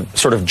the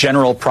sort of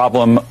general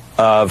problem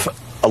of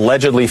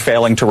allegedly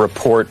failing to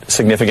report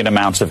significant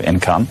amounts of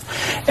income.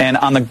 And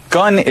on the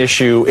gun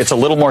issue, it's a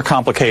little more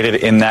complicated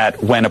in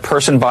that when a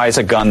person buys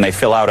a gun, they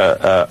fill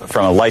out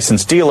from a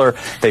licensed dealer,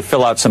 they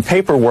fill out some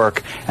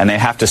paperwork, and they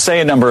have to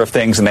say a number of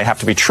things, and they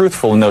have to be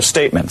truthful in those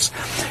statements.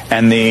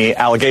 And the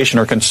allegation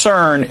or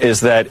concern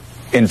is that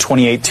in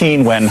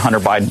 2018, when Hunter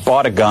Biden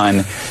bought a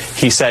gun,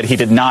 he said he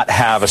did not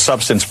have a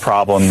substance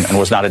problem and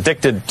was not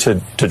addicted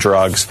to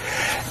drugs,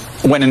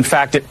 when in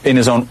fact in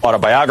his own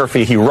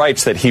autobiography he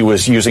writes that he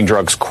was using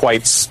drugs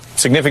quite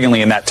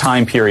significantly in that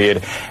time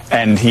period,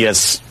 and he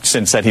has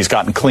since said he's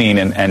gotten clean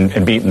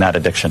and beaten that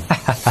addiction.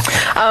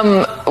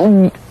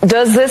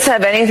 Does this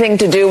have anything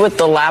to do with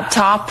the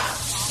laptop?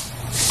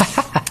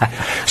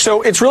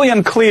 So it's really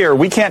unclear.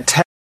 We can't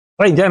tell.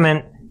 Wait a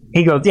minute.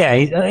 He goes, yeah,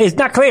 it's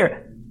not clear.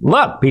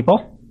 Look,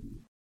 people,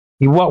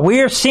 what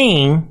we're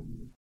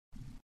seeing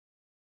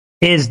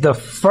is the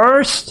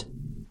first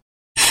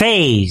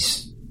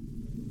phase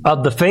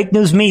of the fake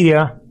news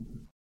media.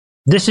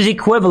 This is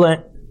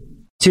equivalent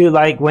to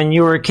like when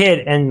you were a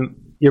kid and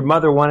your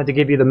mother wanted to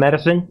give you the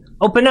medicine.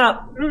 Open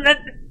up.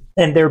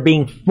 And they're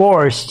being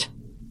forced.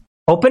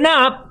 Open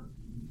up.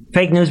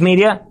 Fake news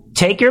media.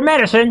 Take your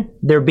medicine.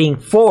 They're being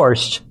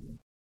forced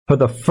for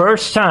the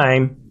first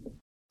time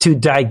to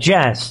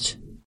digest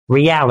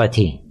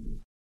reality.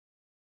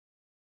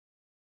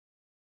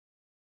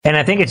 And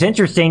I think it's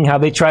interesting how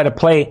they try to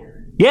play.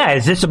 Yeah,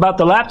 is this about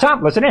the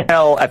laptop? Listen in.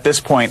 Tell at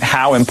this point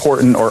how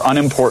important or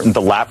unimportant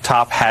the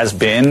laptop has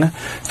been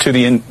to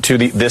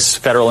this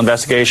federal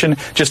investigation.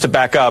 Just to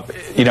back up,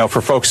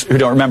 for folks who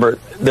don't remember,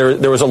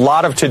 there was a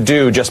lot of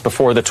to-do just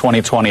before the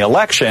 2020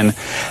 election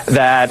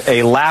that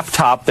a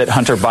laptop that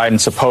Hunter Biden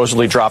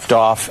supposedly dropped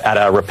off at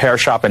a repair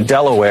shop in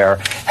Delaware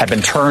had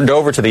been turned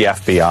over to the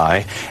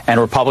FBI,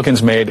 and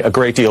Republicans made a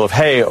great deal of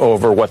hay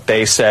over what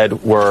they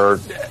said were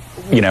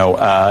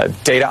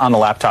data on the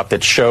laptop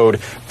that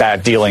showed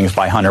bad dealings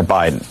by Hunter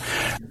Biden.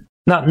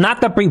 No,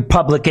 not the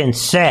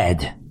Republicans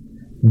said.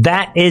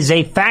 That is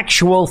a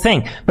factual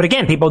thing. But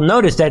again, people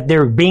notice that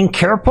they're being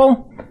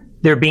careful.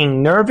 They're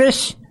being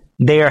nervous.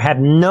 They have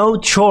no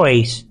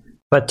choice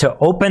but to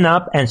open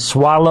up and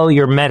swallow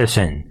your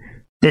medicine.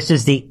 This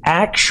is the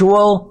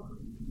actual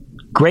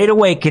Great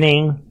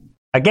Awakening.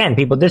 Again,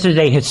 people, this is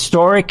a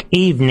historic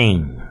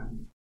evening.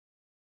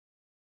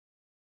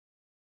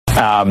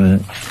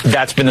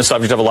 That's been the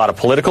subject of a lot of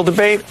political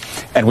debate,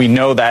 and we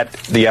know that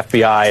the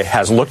FBI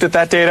has looked at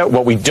that data.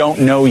 What we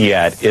don't know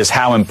yet is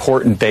how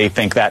important they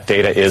think that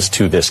data is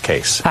to this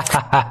case.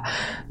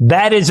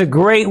 That is a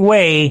great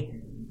way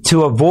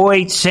to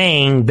avoid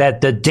saying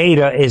that the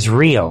data is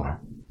real.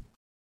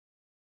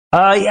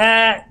 We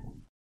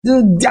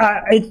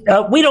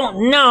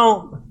don't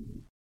know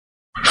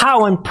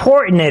how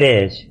important it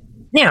is.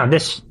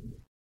 This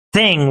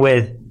thing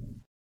with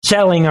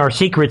selling our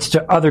secrets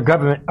to other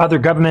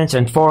governments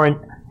and foreign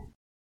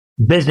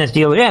business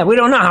dealers. Yeah, we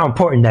don't know how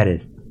important that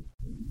is.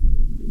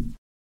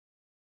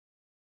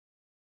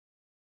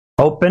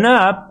 Open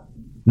up.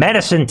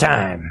 Medicine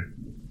time.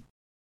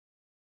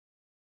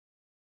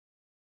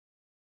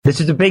 This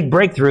is a big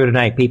breakthrough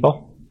tonight,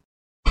 people.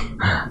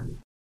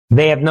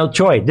 They have no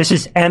choice. This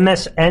is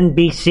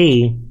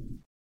MSNBC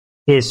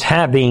is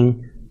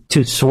having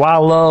to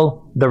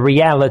swallow the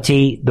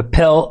reality, the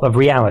pill of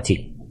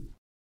reality.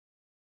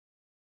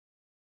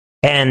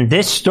 And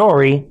this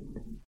story,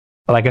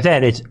 like I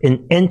said, it's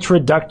an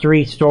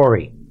introductory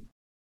story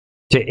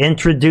to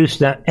introduce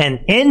them.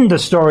 And in the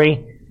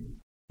story,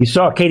 you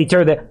saw Katie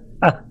Turner.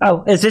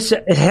 Is this?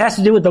 It has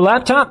to do with the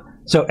laptop.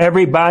 So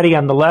everybody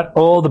on the left,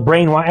 all the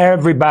brain,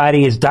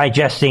 everybody is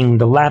digesting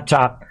the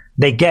laptop.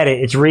 They get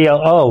it. It's real.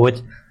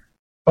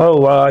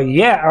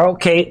 Yeah,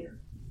 okay.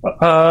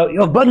 But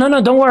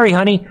no, don't worry,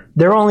 honey.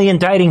 They're only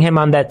indicting him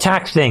on that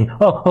tax thing.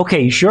 Oh,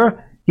 okay, you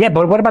sure? Yeah,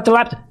 but what about the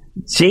laptop?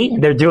 See,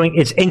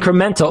 it's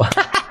incremental.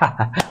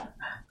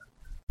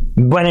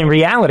 But in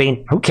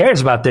reality, who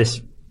cares about this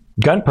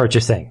gun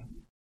purchase thing?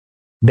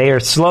 They are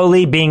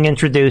slowly being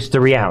introduced to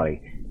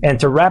reality. And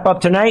to wrap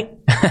up tonight,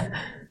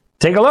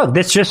 take a look.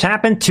 This just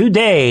happened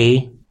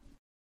today,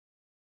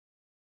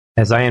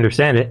 as I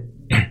understand it.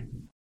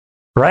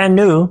 Brand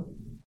new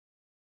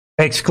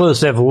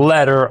exclusive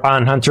letter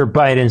on Hunter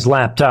Biden's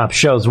laptop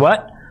shows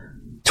what?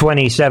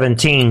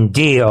 2017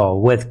 deal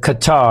with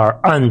Qatar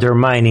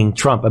undermining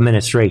Trump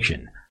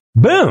administration.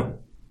 Boom!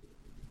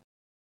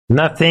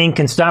 Nothing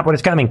can stop what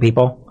is coming,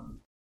 people.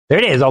 There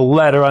it is, a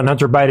letter on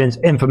Hunter Biden's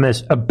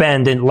infamous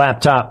abandoned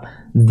laptop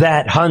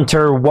that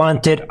Hunter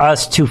wanted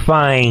us to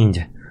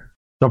find.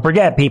 Don't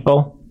forget,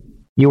 people,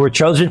 you were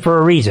chosen for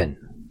a reason.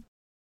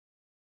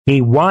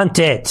 He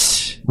wanted.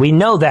 We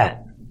know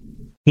that.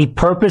 He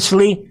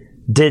purposely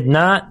did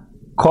not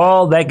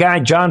call that guy,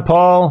 John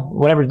Paul,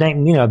 whatever his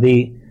name,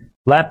 the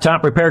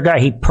laptop repair guy.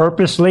 He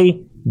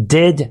purposely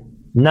did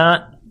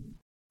not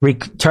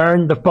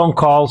return the phone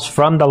calls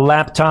from the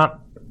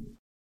laptop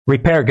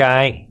repair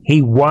guy.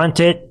 He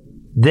wanted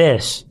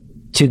this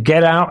to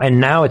get out, and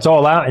now it's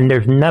all out, and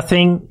there's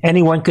nothing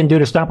anyone can do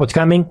to stop what's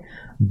coming.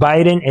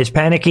 Biden is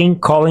panicking,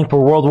 calling for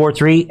World War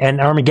III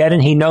and Armageddon.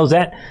 He knows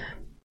that.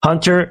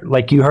 Hunter,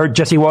 like you heard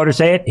Jesse Waters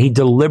say it, he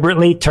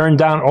deliberately turned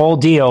down all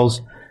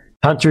deals.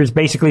 Hunter is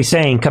basically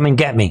saying, come and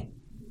get me.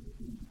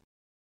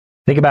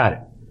 Think about it.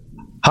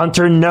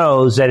 Hunter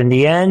knows that in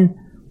the end,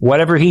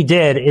 whatever he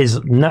did is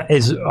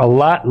a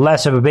lot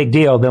less of a big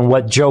deal than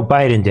what Joe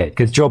Biden did,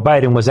 because Joe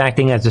Biden was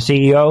acting as the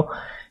CEO.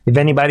 If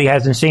anybody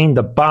hasn't seen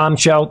the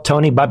bombshell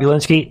Tony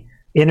Bobulinski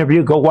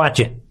interview, go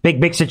watch it.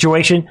 Big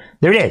situation.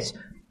 There it is.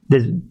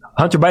 The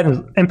Hunter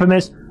Biden's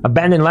infamous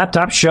abandoned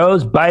laptop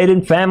shows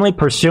Biden family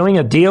pursuing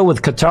a deal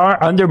with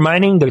Qatar,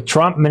 undermining the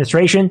Trump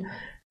administration,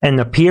 and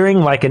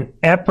appearing like an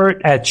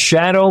effort at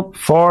shadow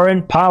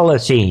foreign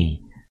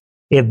policy.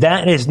 If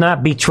that is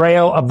not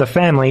betrayal of the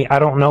family, I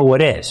don't know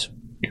what is.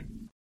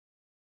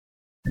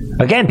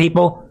 Again,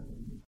 people,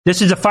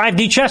 this is a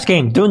 5D chess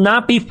game. Do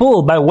not be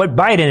fooled by what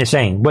Biden is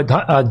saying, what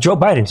Joe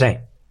Biden is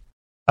saying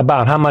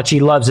about how much he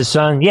loves his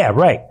son. Yeah,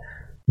 right.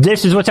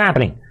 This is what's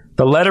happening.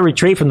 The letter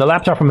retrieved from the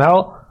laptop from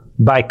hell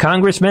by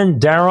Congressman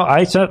Darrell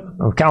Issa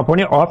of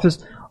California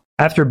office,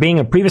 after being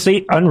a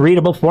previously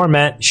unreadable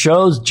format,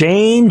 shows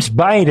James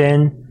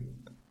Biden,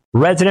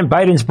 President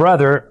Biden's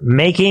brother,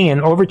 making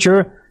an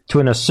overture to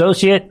an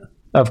associate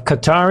of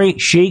Qatari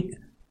Sheikh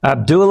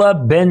Abdullah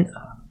bin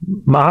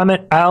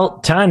Mohammed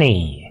Al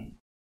Thani.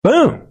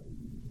 Boom!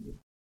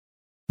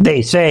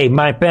 They say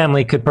my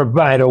family could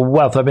provide a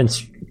wealth of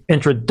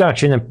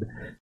introduction and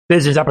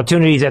business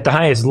opportunities at the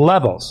highest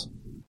levels.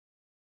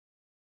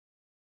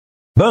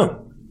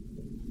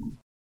 Boom.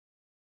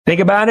 Think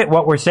about it,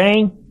 what we're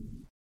saying.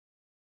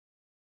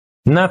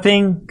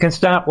 Nothing can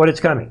stop what is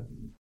coming.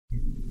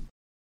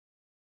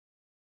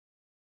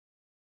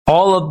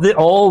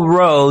 All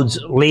roads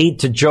lead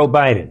to Joe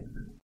Biden.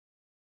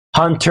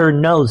 Hunter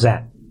knows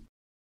that.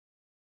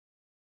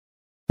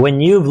 When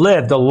you've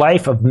lived a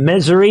life of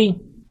misery,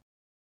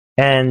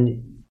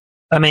 and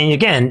I mean,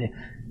 again,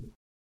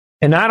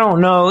 and I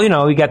don't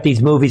know, we got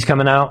these movies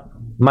coming out,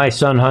 My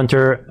Son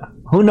Hunter.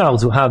 Who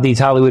knows how these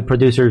Hollywood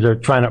producers are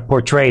trying to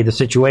portray the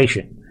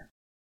situation.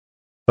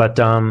 But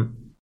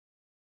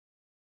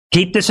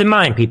keep this in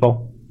mind,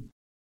 people.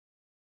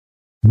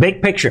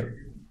 Big picture.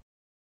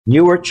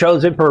 You were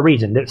chosen for a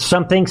reason. There's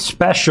something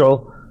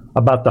special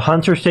about the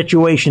Hunter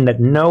situation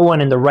that no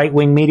one in the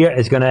right-wing media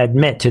is going to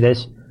admit to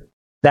this.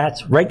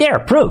 That's right there,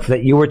 proof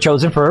that you were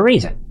chosen for a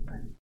reason.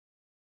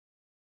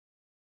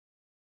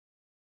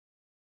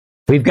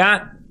 We've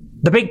got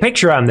the big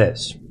picture on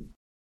this.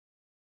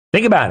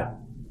 Think about it.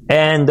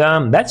 And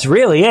that's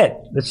really it.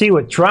 Let's see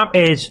what Trump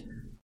is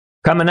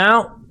coming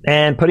out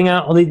and putting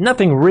out.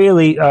 Nothing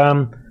really.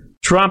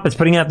 Trump is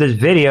putting out this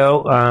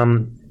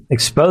video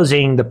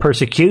exposing the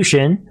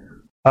persecution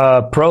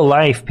of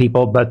pro-life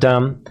people. But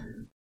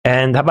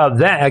and how about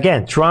that?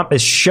 Again, Trump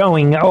is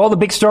showing all the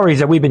big stories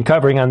that we've been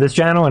covering on this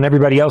channel, and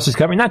everybody else is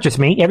covering. Not just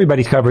me.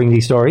 Everybody's covering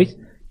these stories.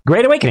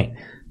 Great Awakening.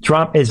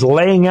 Trump is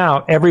laying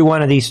out every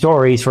one of these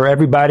stories for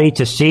everybody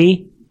to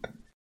see.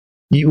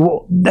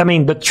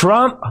 The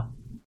Trump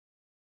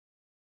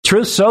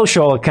Truth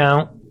Social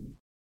account.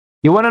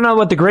 You want to know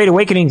what the Great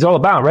Awakening is all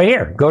about? Right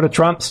here. Go to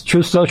Trump's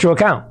Truth Social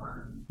account.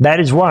 That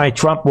is why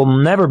Trump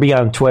will never be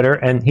on Twitter,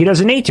 and he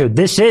doesn't need to.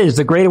 This is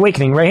the Great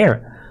Awakening right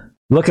here.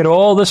 Look at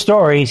all the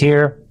stories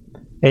here,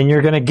 and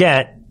you're going to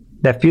get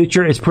that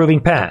future is proving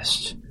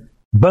past.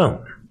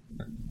 Boom.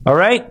 All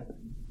right?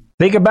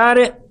 Think about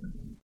it.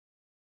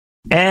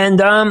 And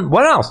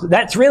what else?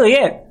 That's really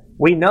it.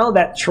 We know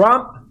that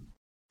Trump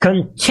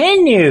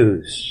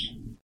continues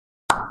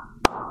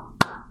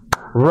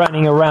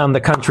running around the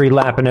country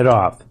lapping it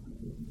off.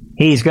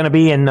 He's going to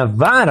be in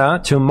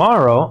Nevada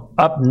tomorrow,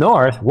 up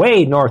north,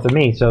 way north of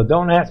me. So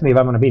don't ask me if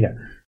I'm going to be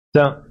there.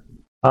 So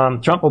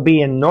Trump will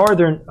be in north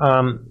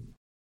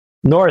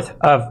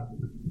of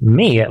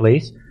me, at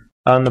least,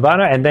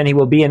 Nevada, and then he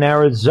will be in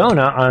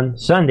Arizona on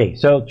Sunday.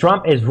 So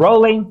Trump is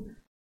rolling.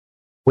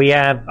 We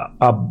have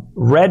a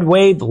red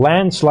wave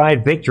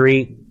landslide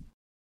victory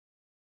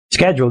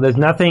scheduled. There's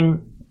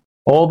nothing.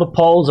 All the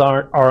polls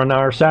are on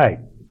our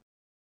side.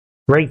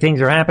 Great things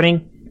are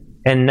happening.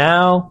 And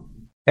now,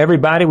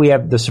 everybody, we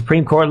have the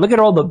Supreme Court. Look at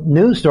all the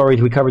news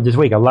stories we covered this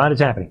week. A lot is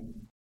happening.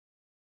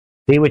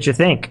 See what you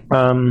think.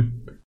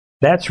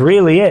 That's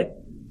really it.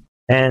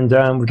 And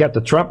we've got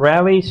the Trump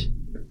rallies.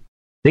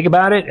 Think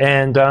about it.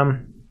 And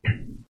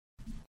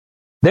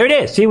there it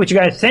is. See what you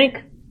guys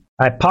think.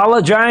 I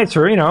apologize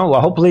for,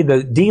 hopefully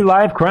the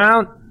D-Live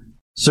crowd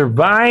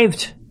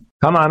survived.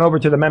 Come on over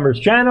to the members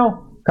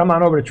channel. Come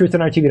on over to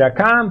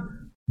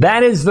truthandrtv.com.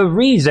 That is the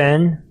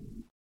reason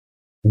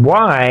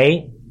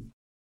why,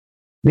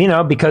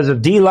 because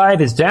of D-Live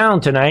is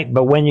down tonight,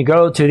 but when you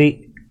go to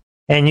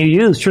and you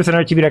use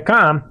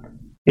truthandrtv.com,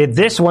 if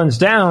this one's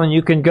down,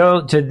 you can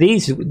go to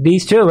these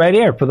two right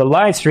here for the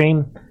live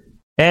stream,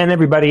 and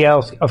everybody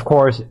else, of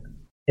course,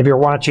 if you're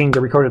watching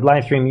the recorded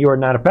live stream, you are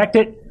not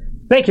affected.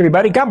 Thank you,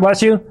 everybody. God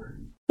bless you.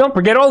 Don't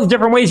forget all the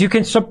different ways you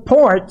can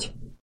support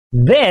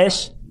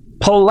this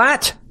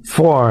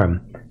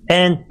platform.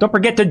 And don't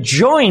forget to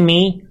join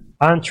me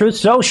on Truth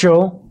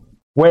Social,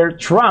 where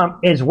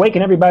Trump is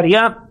waking everybody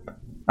up.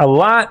 A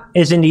lot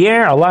is in the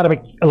air, a lot of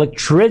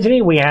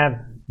electricity. We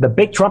have the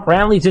big Trump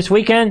rallies this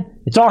weekend.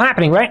 It's all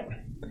happening, right?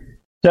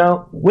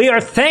 So we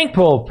are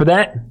thankful for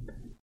that.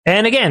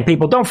 And again,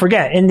 people, don't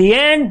forget, in the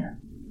end,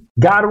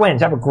 God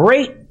wins. Have a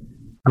great,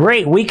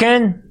 great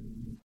weekend.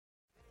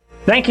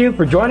 Thank you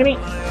for joining me.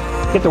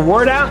 Get the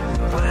word out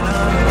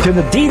to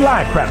the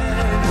D-Live crowd.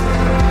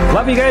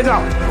 Love you guys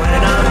all.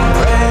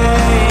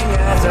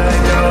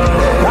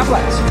 God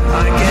bless.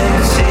 I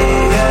can see it.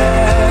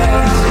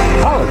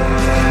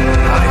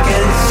 I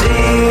can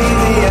see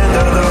the end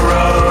of the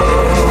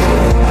road.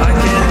 I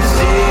can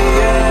see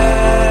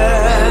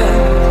it.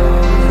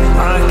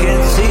 I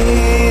can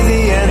see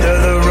the end of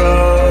the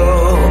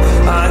road.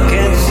 I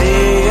can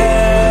see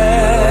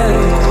it.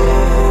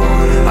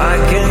 I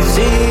can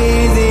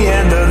see the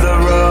end of the road.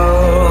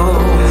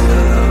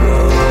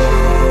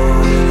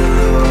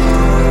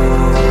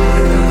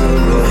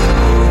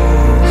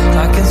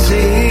 I can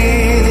see.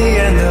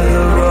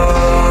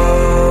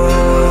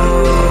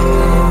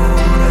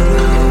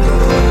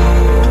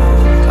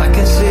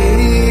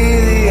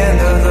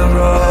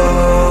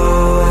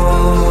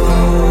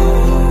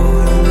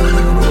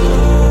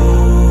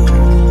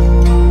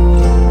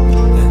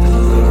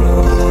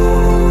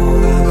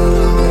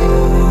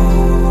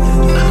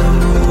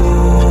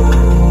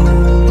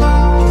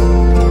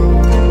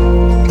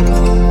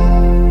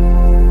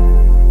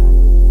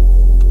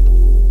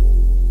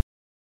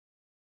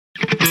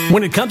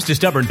 When it comes to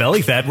stubborn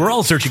belly fat, we're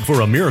all searching for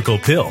a miracle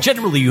pill.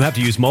 Generally, you have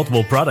to use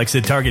multiple products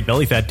that target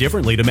belly fat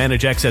differently to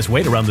manage excess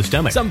weight around the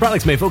stomach. Some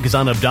products may focus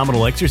on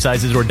abdominal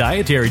exercises or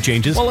dietary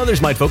changes, while others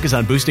might focus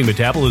on boosting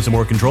metabolism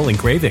or controlling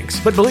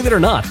cravings. But believe it or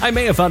not, I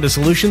may have found a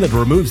solution that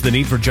removes the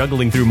need for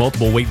juggling through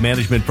multiple weight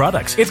management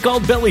products. It's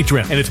called Belly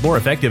Trim, and it's more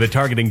effective at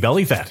targeting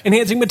belly fat,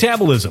 enhancing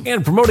metabolism,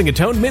 and promoting a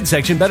toned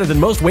midsection better than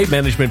most weight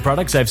management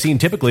products I've seen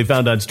typically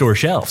found on store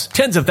shelves.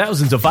 Tens of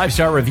thousands of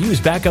 5-star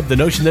reviews back up the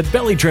notion that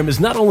Belly Trim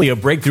is not only a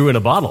breakthrough in a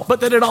bottle,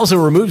 but that it also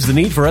removes the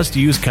need for us to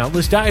use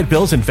countless diet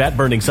pills and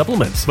fat-burning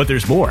supplements. But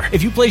there's more.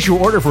 If you place your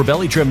order for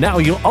Belly Trim now,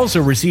 you'll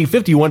also receive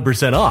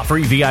 51% off,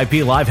 free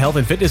VIP live health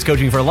and fitness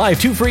coaching for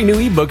life, 2 free new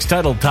ebooks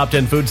titled Top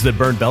 10 Foods That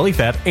Burn Belly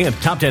Fat and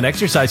Top 10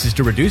 Exercises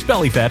to Reduce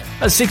Belly Fat,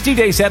 a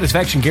 60-day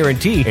satisfaction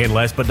guarantee, and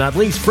last but not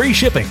least, free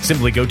shipping.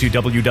 Simply go to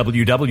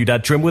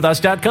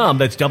www.trimwithus.com.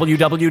 That's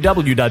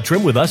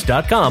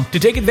www.trimwithus.com to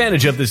take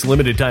advantage of this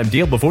limited time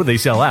deal before they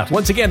sell out.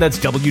 Once again, that's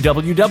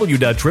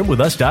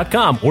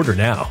www.trimwithus.com. Order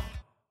now.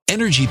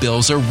 Energy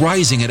bills are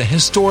rising at a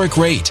historic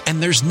rate, and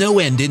there's no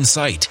end in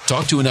sight.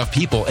 Talk to enough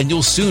people and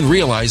you'll soon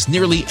realize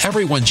nearly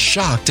everyone's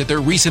shocked at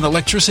their recent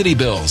electricity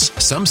bills.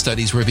 Some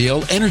studies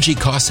reveal energy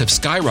costs have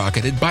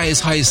skyrocketed by as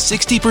high as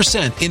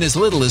 60% in as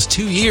little as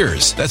 2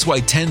 years. That's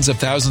why tens of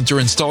thousands are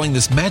installing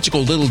this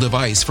magical little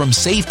device from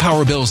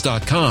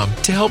SavePowerBills.com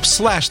to help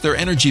slash their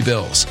energy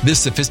bills. This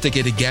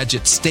sophisticated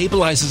gadget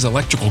stabilizes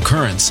electrical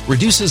currents,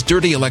 reduces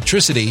dirty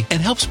electricity,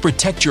 and helps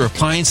protect your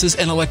appliances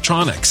and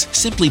electronics.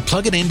 Simply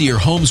plug it into your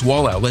home's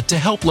wall outlet to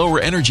help lower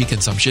energy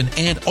consumption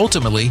and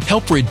ultimately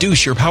help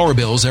reduce your power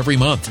bills every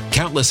month.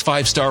 Countless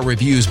 5-star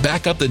reviews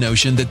back up the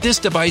notion that this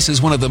device is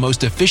one of the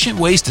most efficient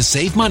ways to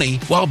save money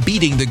while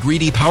beating the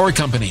greedy power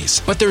companies.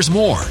 But there's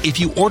more. If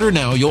you order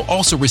now, you'll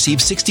also receive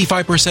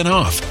 65%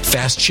 off,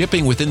 fast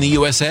shipping within the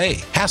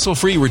USA,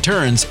 hassle-free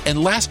returns,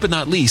 and last but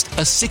not least,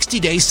 a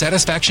 60-day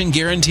satisfaction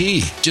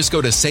guarantee. Just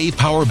go to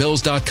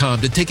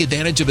SavePowerBills.com to take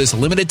advantage of this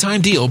limited time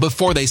deal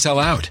before they sell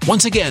out.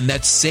 Once again,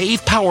 that's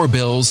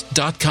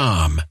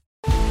SavePowerBills.com.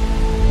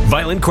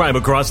 Violent crime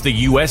across the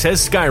U.S.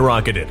 has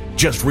skyrocketed.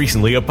 Just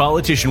recently, a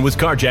politician was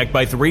carjacked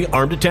by 3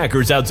 armed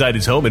attackers outside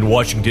his home in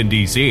Washington,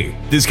 D.C.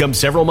 This comes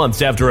several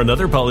months after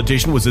another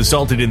politician was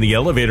assaulted in the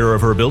elevator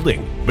of her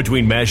building.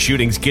 Between mass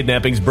shootings,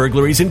 kidnappings,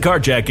 burglaries, and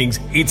carjackings,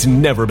 it's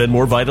never been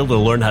more vital to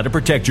learn how to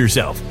protect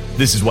yourself.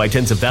 This is why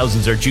tens of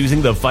thousands are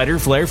choosing the Fighter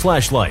Flare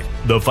flashlight.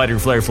 The Fighter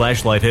Flare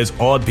flashlight has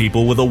awed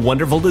people with a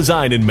wonderful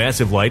design and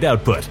massive light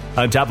output.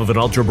 On top of an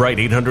ultra-bright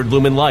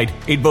 800-lumen light,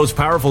 it boasts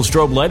powerful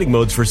strobe lighting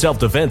modes for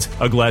self-defense,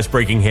 a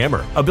glass-breaking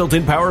hammer, a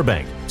built-in power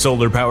bank,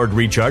 solar-powered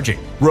recharging,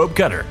 rope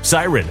cutter,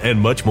 siren, and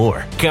much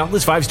more.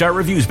 Countless 5-star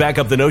reviews back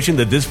up the notion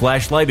that this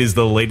flashlight is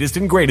the latest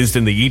and greatest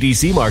in the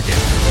EDC market.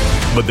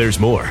 But there's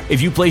more.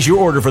 If you place your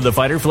order for the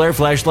Fighter Flare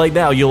flashlight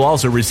now, you'll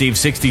also receive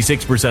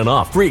 66%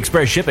 off, free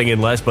express shipping,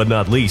 and last but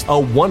not least, a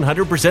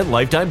 100%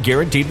 lifetime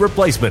guaranteed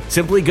replacement.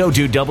 Simply go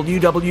to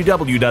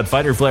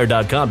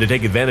www.fighterflare.com to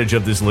take advantage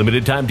of this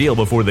limited time deal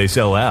before they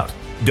sell out.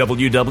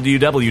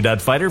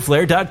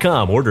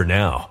 www.fighterflare.com. Order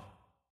now.